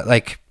you know what,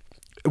 like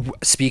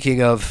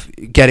speaking of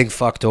getting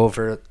fucked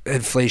over,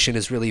 inflation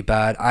is really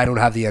bad. I don't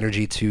have the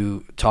energy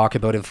to talk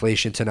about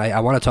inflation tonight. I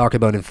want to talk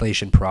about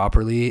inflation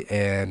properly,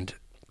 and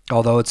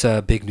although it's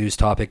a big news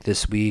topic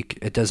this week,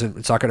 it's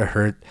not going to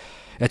hurt.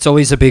 It's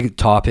always a big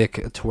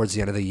topic towards the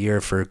end of the year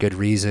for a good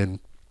reason.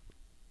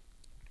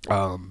 But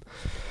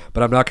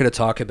I'm not going to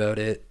talk about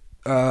it.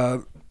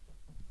 Not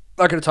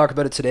going to talk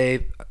about it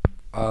today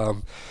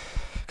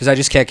because I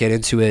just can't get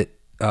into it.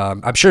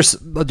 I'm sure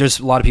there's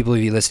a lot of people who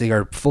be listening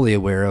are fully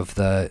aware of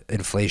the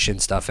inflation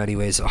stuff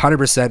anyways.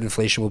 100%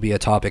 inflation will be a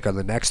topic on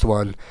the next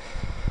one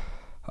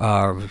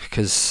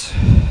because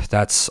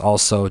that's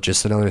also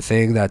just another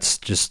thing it's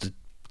just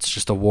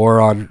a war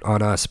on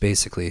us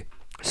basically.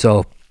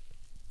 So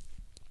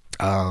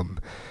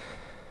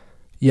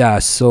yeah,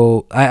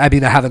 so I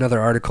mean I have another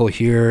article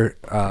here.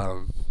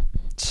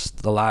 It's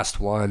the last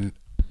one.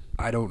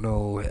 I don't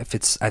know if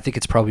I think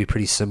it's probably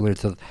pretty similar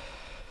to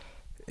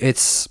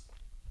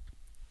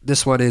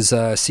this one is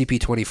a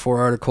CP24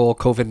 article,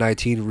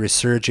 COVID-19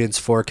 resurgence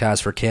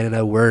forecast for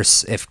Canada,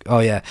 worse if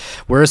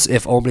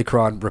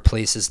Omicron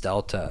replaces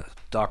Delta.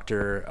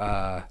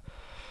 Dr.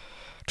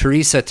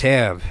 Theresa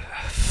Tam,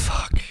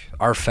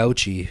 R.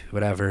 Fauci,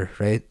 whatever,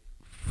 right?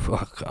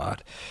 Oh,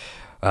 God.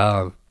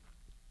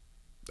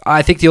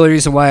 I think the only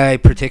reason why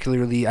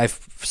I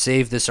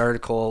saved this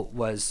article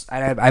was,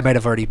 I might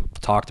have already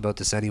talked about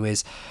this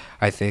anyways,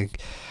 I think.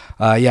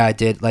 Yeah, I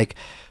did.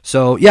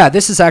 So yeah,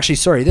 this is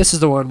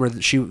the one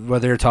where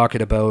they're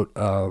talking about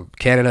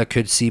Canada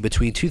could see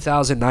between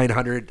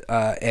 2,900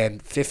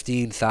 and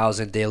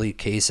 15,000 daily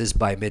cases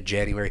by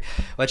mid-January,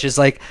 which is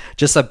like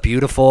just a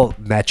beautiful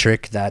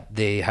metric that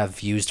they have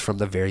used from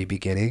the very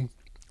beginning.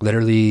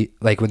 Literally,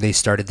 like when they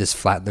started this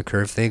flatten the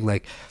curve thing,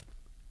 like,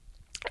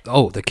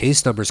 oh, the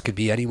case numbers could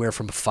be anywhere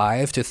from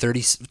 5 to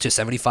 30 to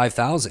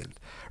 75,000,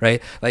 right?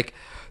 Like,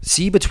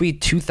 see between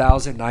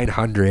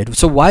 2,900.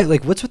 So why,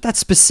 like, what's with that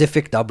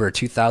specific number,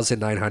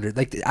 2,900?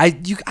 Like,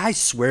 I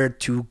swear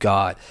to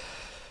God,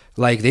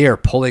 like, they are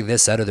pulling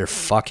this out of their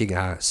fucking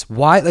ass.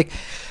 Why? Like,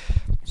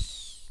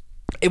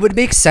 it would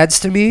make sense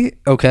to me,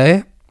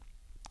 okay?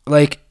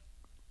 Like,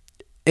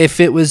 if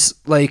it was,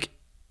 like,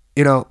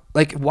 you know,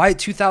 like, why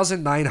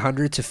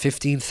 2,900 to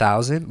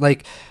 15,000?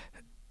 Like,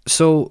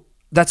 so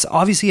that's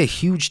obviously a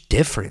huge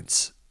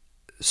difference.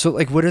 So,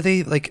 like, what are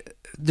they, like,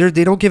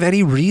 they don't give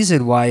any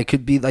reason why it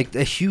could be, like,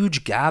 a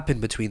huge gap in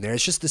between there.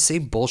 It's just the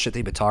same bullshit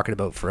they've been talking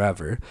about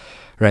forever,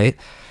 right?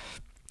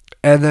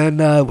 And then,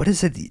 what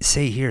does it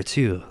say here,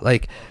 too?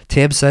 Like,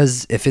 Tam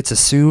says if it's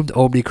assumed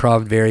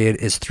Omicron variant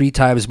is 3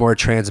 times more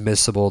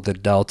transmissible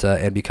than Delta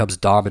and becomes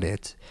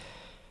dominant,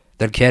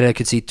 then Canada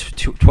could see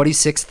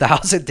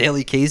 26,000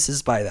 daily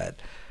cases by then.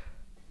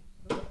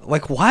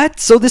 Like, what?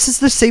 So this is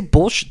the same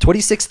bullshit.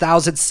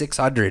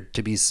 26,600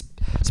 to be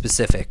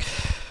specific.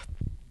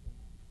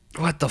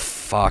 What the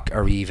fuck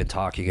are we even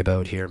talking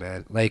about here,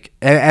 man? Like,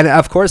 and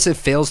of course it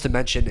fails to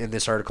mention in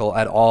this article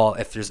at all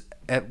if there's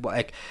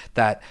like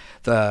that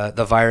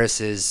the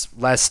virus is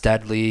less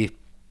deadly,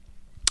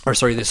 or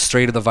sorry, the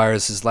strain of the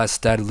virus is less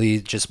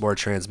deadly, just more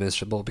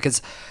transmissible.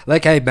 Because,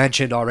 like I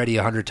mentioned already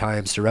 100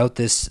 times throughout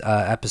this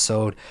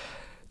episode,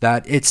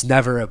 that it's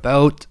never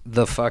about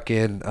the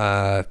fucking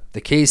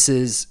the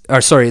cases,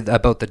 or sorry,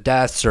 about the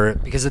deaths, or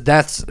because the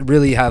deaths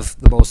really have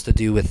the most to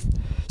do with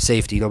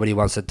safety. Nobody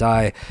wants to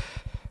die.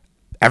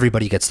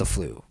 Everybody gets the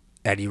flu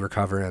and you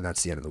recover, and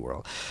that's the end of the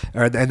world,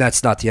 and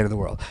that's not the end of the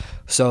world.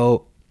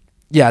 So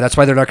yeah, that's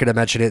why they're not going to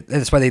mention it, and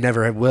that's why they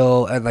never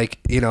will. And, like,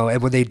 you know,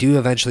 and when they do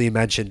eventually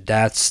mention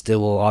deaths, they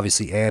will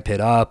obviously amp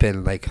it up,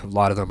 and, like, a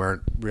lot of them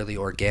aren't really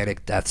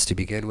organic deaths to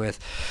begin with.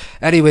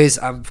 Anyways,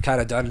 I'm kind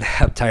of done.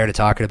 I'm tired of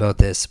talking about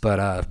this,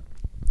 but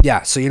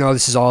yeah, so, you know,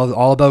 this is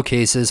all about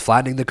cases,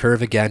 flattening the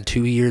curve again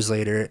 2 years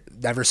later.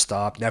 Never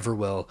stop, never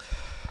will.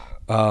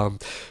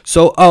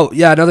 So, oh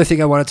yeah, another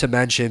thing I wanted to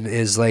mention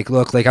is, like,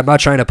 look, like, I'm not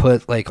trying to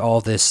put, like,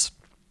 all this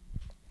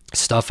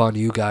stuff on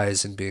you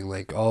guys and being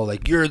like, oh,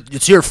 like,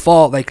 it's your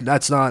fault. Like,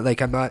 that's not,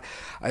 like,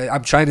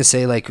 I'm trying to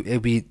say, like,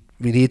 we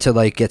need to,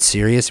 like, get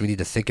serious. We need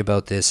to think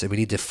about this, and we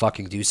need to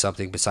fucking do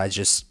something besides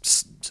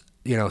just,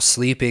 you know,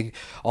 sleeping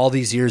all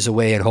these years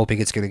away and hoping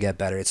it's going to get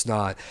better. It's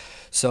not.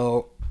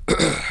 So,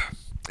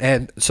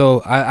 and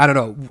so I don't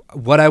know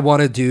what I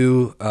want to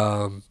do,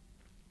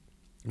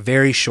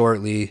 very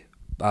shortly,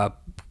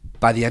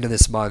 by the end of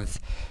this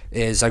month,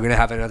 is I'm going to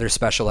have another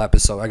special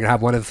episode. I'm going to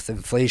have one of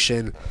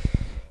inflation,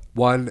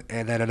 one,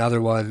 and then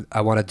another one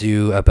I want to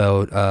do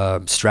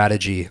about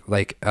strategy,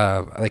 like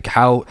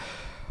how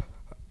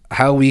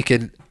we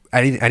can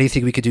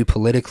anything we could do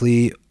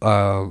politically.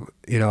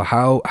 You know,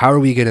 how are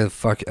we gonna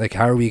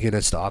how are we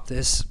gonna stop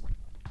this?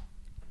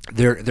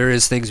 There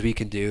is things we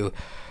can do.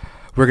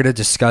 We're gonna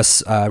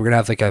discuss. We're gonna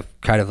have like a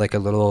kind of like a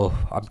little.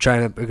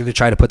 We're gonna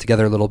try to put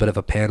together a little bit of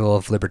a panel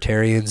of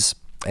libertarians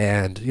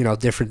and, you know,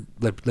 different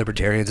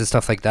libertarians and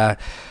stuff like that.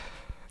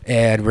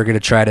 And we're gonna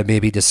try to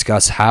maybe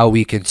discuss how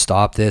we can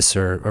stop this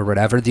or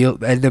whatever.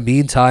 In the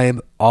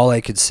meantime, all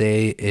I can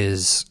say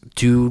is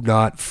do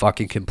not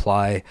fucking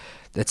comply.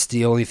 That's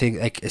the only thing.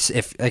 Like I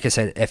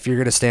said, if you're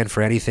gonna stand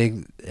for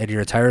anything in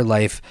your entire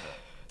life,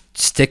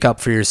 stick up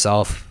for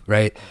yourself.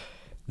 Right?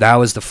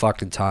 Now is the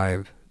fucking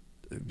time.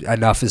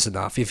 Enough is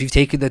enough. If you've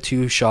taken the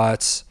 2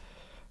 shots,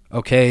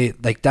 okay,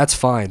 like that's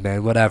fine,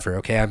 man. Whatever.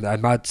 Okay,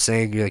 I'm not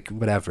saying you're like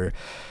whatever.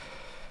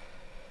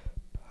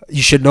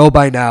 You should know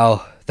by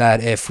now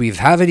that if we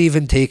haven't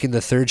even taken the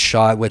 3rd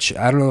shot, which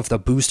I don't know if the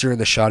booster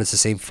and the shot is the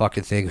same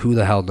fucking thing. Who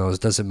the hell knows?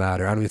 Doesn't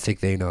matter. I don't even think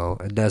they know.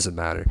 It doesn't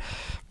matter.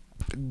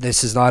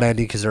 This is not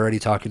ending because they're already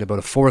talking about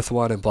a 4th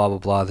one and blah, blah,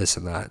 blah, this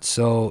and that.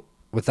 So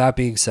with that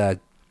being said,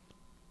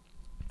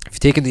 if you've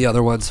taken the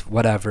other ones,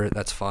 whatever,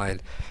 that's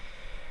fine.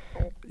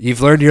 You've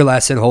learned your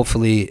lesson,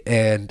 hopefully,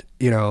 and,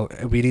 you know,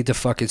 we need to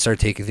fucking start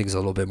taking things a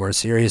little bit more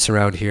serious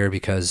around here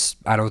because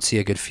I don't see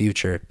a good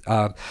future.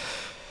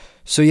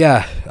 So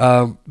yeah,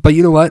 but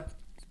you know what?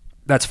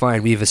 That's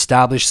fine. We've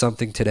established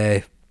something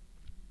today.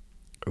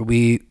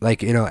 We,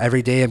 like, you know,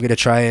 every day I'm going to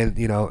try and,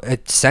 you know,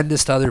 send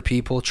this to other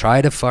people.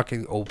 Try to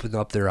fucking open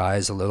up their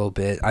eyes a little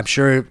bit. I'm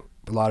sure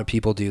a lot of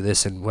people do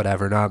this and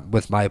whatever, not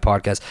with my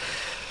podcast.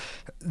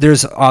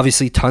 There's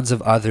obviously tons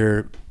of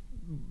other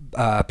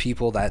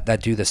people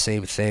that do the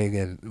same thing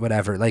and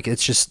whatever. Like,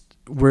 it's just,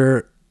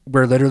 we're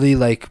literally,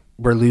 like,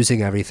 we're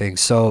losing everything.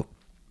 So,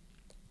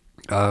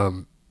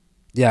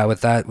 yeah,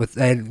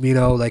 and you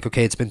know, like,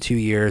 okay, it's been 2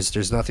 years.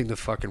 There's nothing to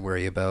fucking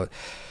worry about.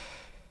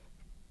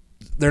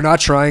 They're not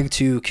trying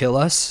to kill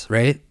us,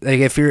 right? Like,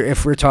 if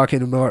we're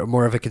talking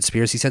more of a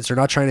conspiracy sense, they're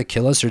not trying to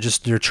kill us.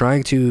 They're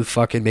trying to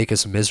fucking make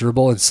us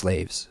miserable and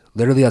slaves.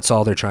 Literally, that's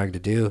all they're trying to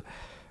do.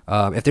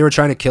 If they were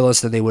trying to kill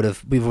us, then we would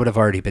have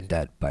already been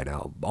dead by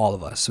now, all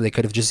of us. So they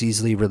could have just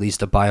easily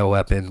released a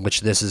bioweapon, which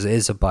this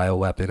is a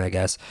bioweapon, I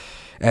guess,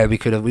 and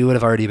we would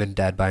have already been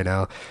dead by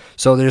now.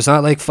 So there's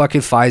not like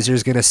fucking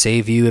Pfizer's gonna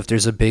save you if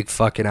there's a big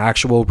fucking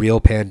actual real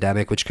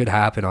pandemic, which could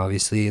happen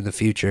obviously in the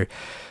future.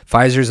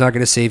 Pfizer's not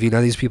gonna save you. None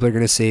of these people are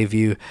gonna save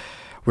you.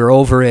 We're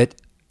over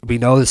it. We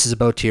know this is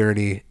about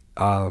tyranny.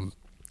 So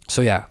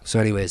yeah. So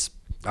anyways.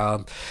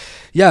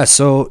 Yeah,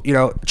 so, you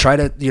know, try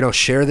to, you know,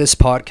 share this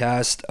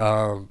podcast,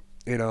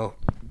 you know,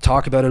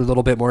 talk about it a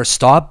little bit more.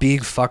 Stop being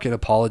fucking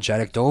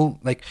apologetic.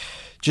 Don't, like,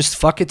 just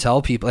fucking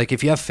tell people, like,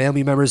 if you have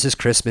family members this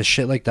Christmas,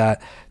 shit like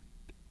that,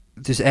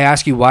 just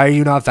ask you, why are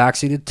you not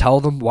vaccinated? Tell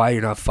them why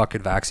you're not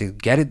fucking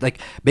vaccinated. Get it, like,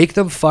 make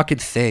them fucking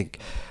think.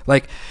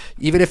 Like,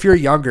 even if you're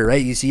younger,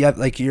 right? You see,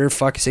 like, you're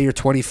fucking, say you're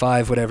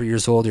 25, whatever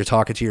years old, you're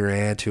talking to your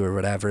aunt or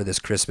whatever this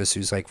Christmas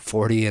who's like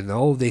 40, and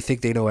oh, they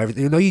think they know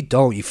everything. No, you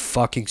don't, you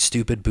fucking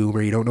stupid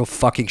boomer. You don't know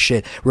fucking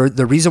shit.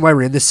 The reason why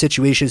we're in this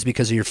situation is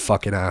because of your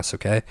fucking ass,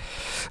 okay?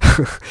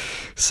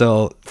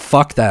 So,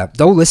 fuck that.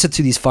 Don't listen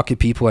to these fucking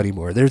people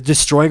anymore. They're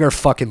destroying our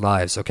fucking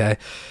lives, okay?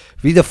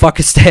 We need to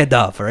fucking stand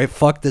up, all right?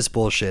 Fuck this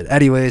bullshit.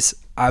 Anyways,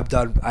 I'm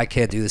done. I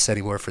can't do this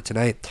anymore for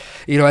tonight.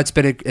 You know, it's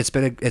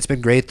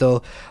been great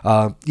though.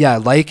 Yeah,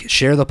 like,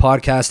 share the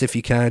podcast if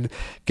you can.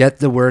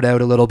 Get the word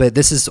out a little bit.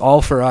 This is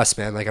all for us,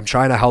 man. Like, I'm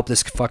trying to help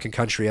this fucking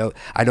country out.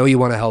 I know you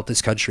want to help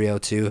this country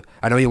out too.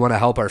 I know you want to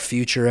help our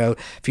future out,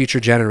 future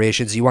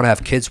generations. You want to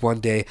have kids one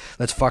day.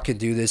 Let's fucking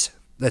do this.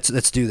 Let's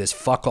do this.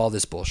 Fuck all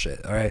this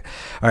bullshit. All right.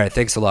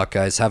 Thanks a lot,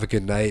 guys. Have a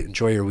good night.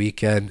 Enjoy your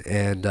weekend,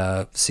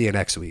 and see you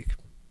next week.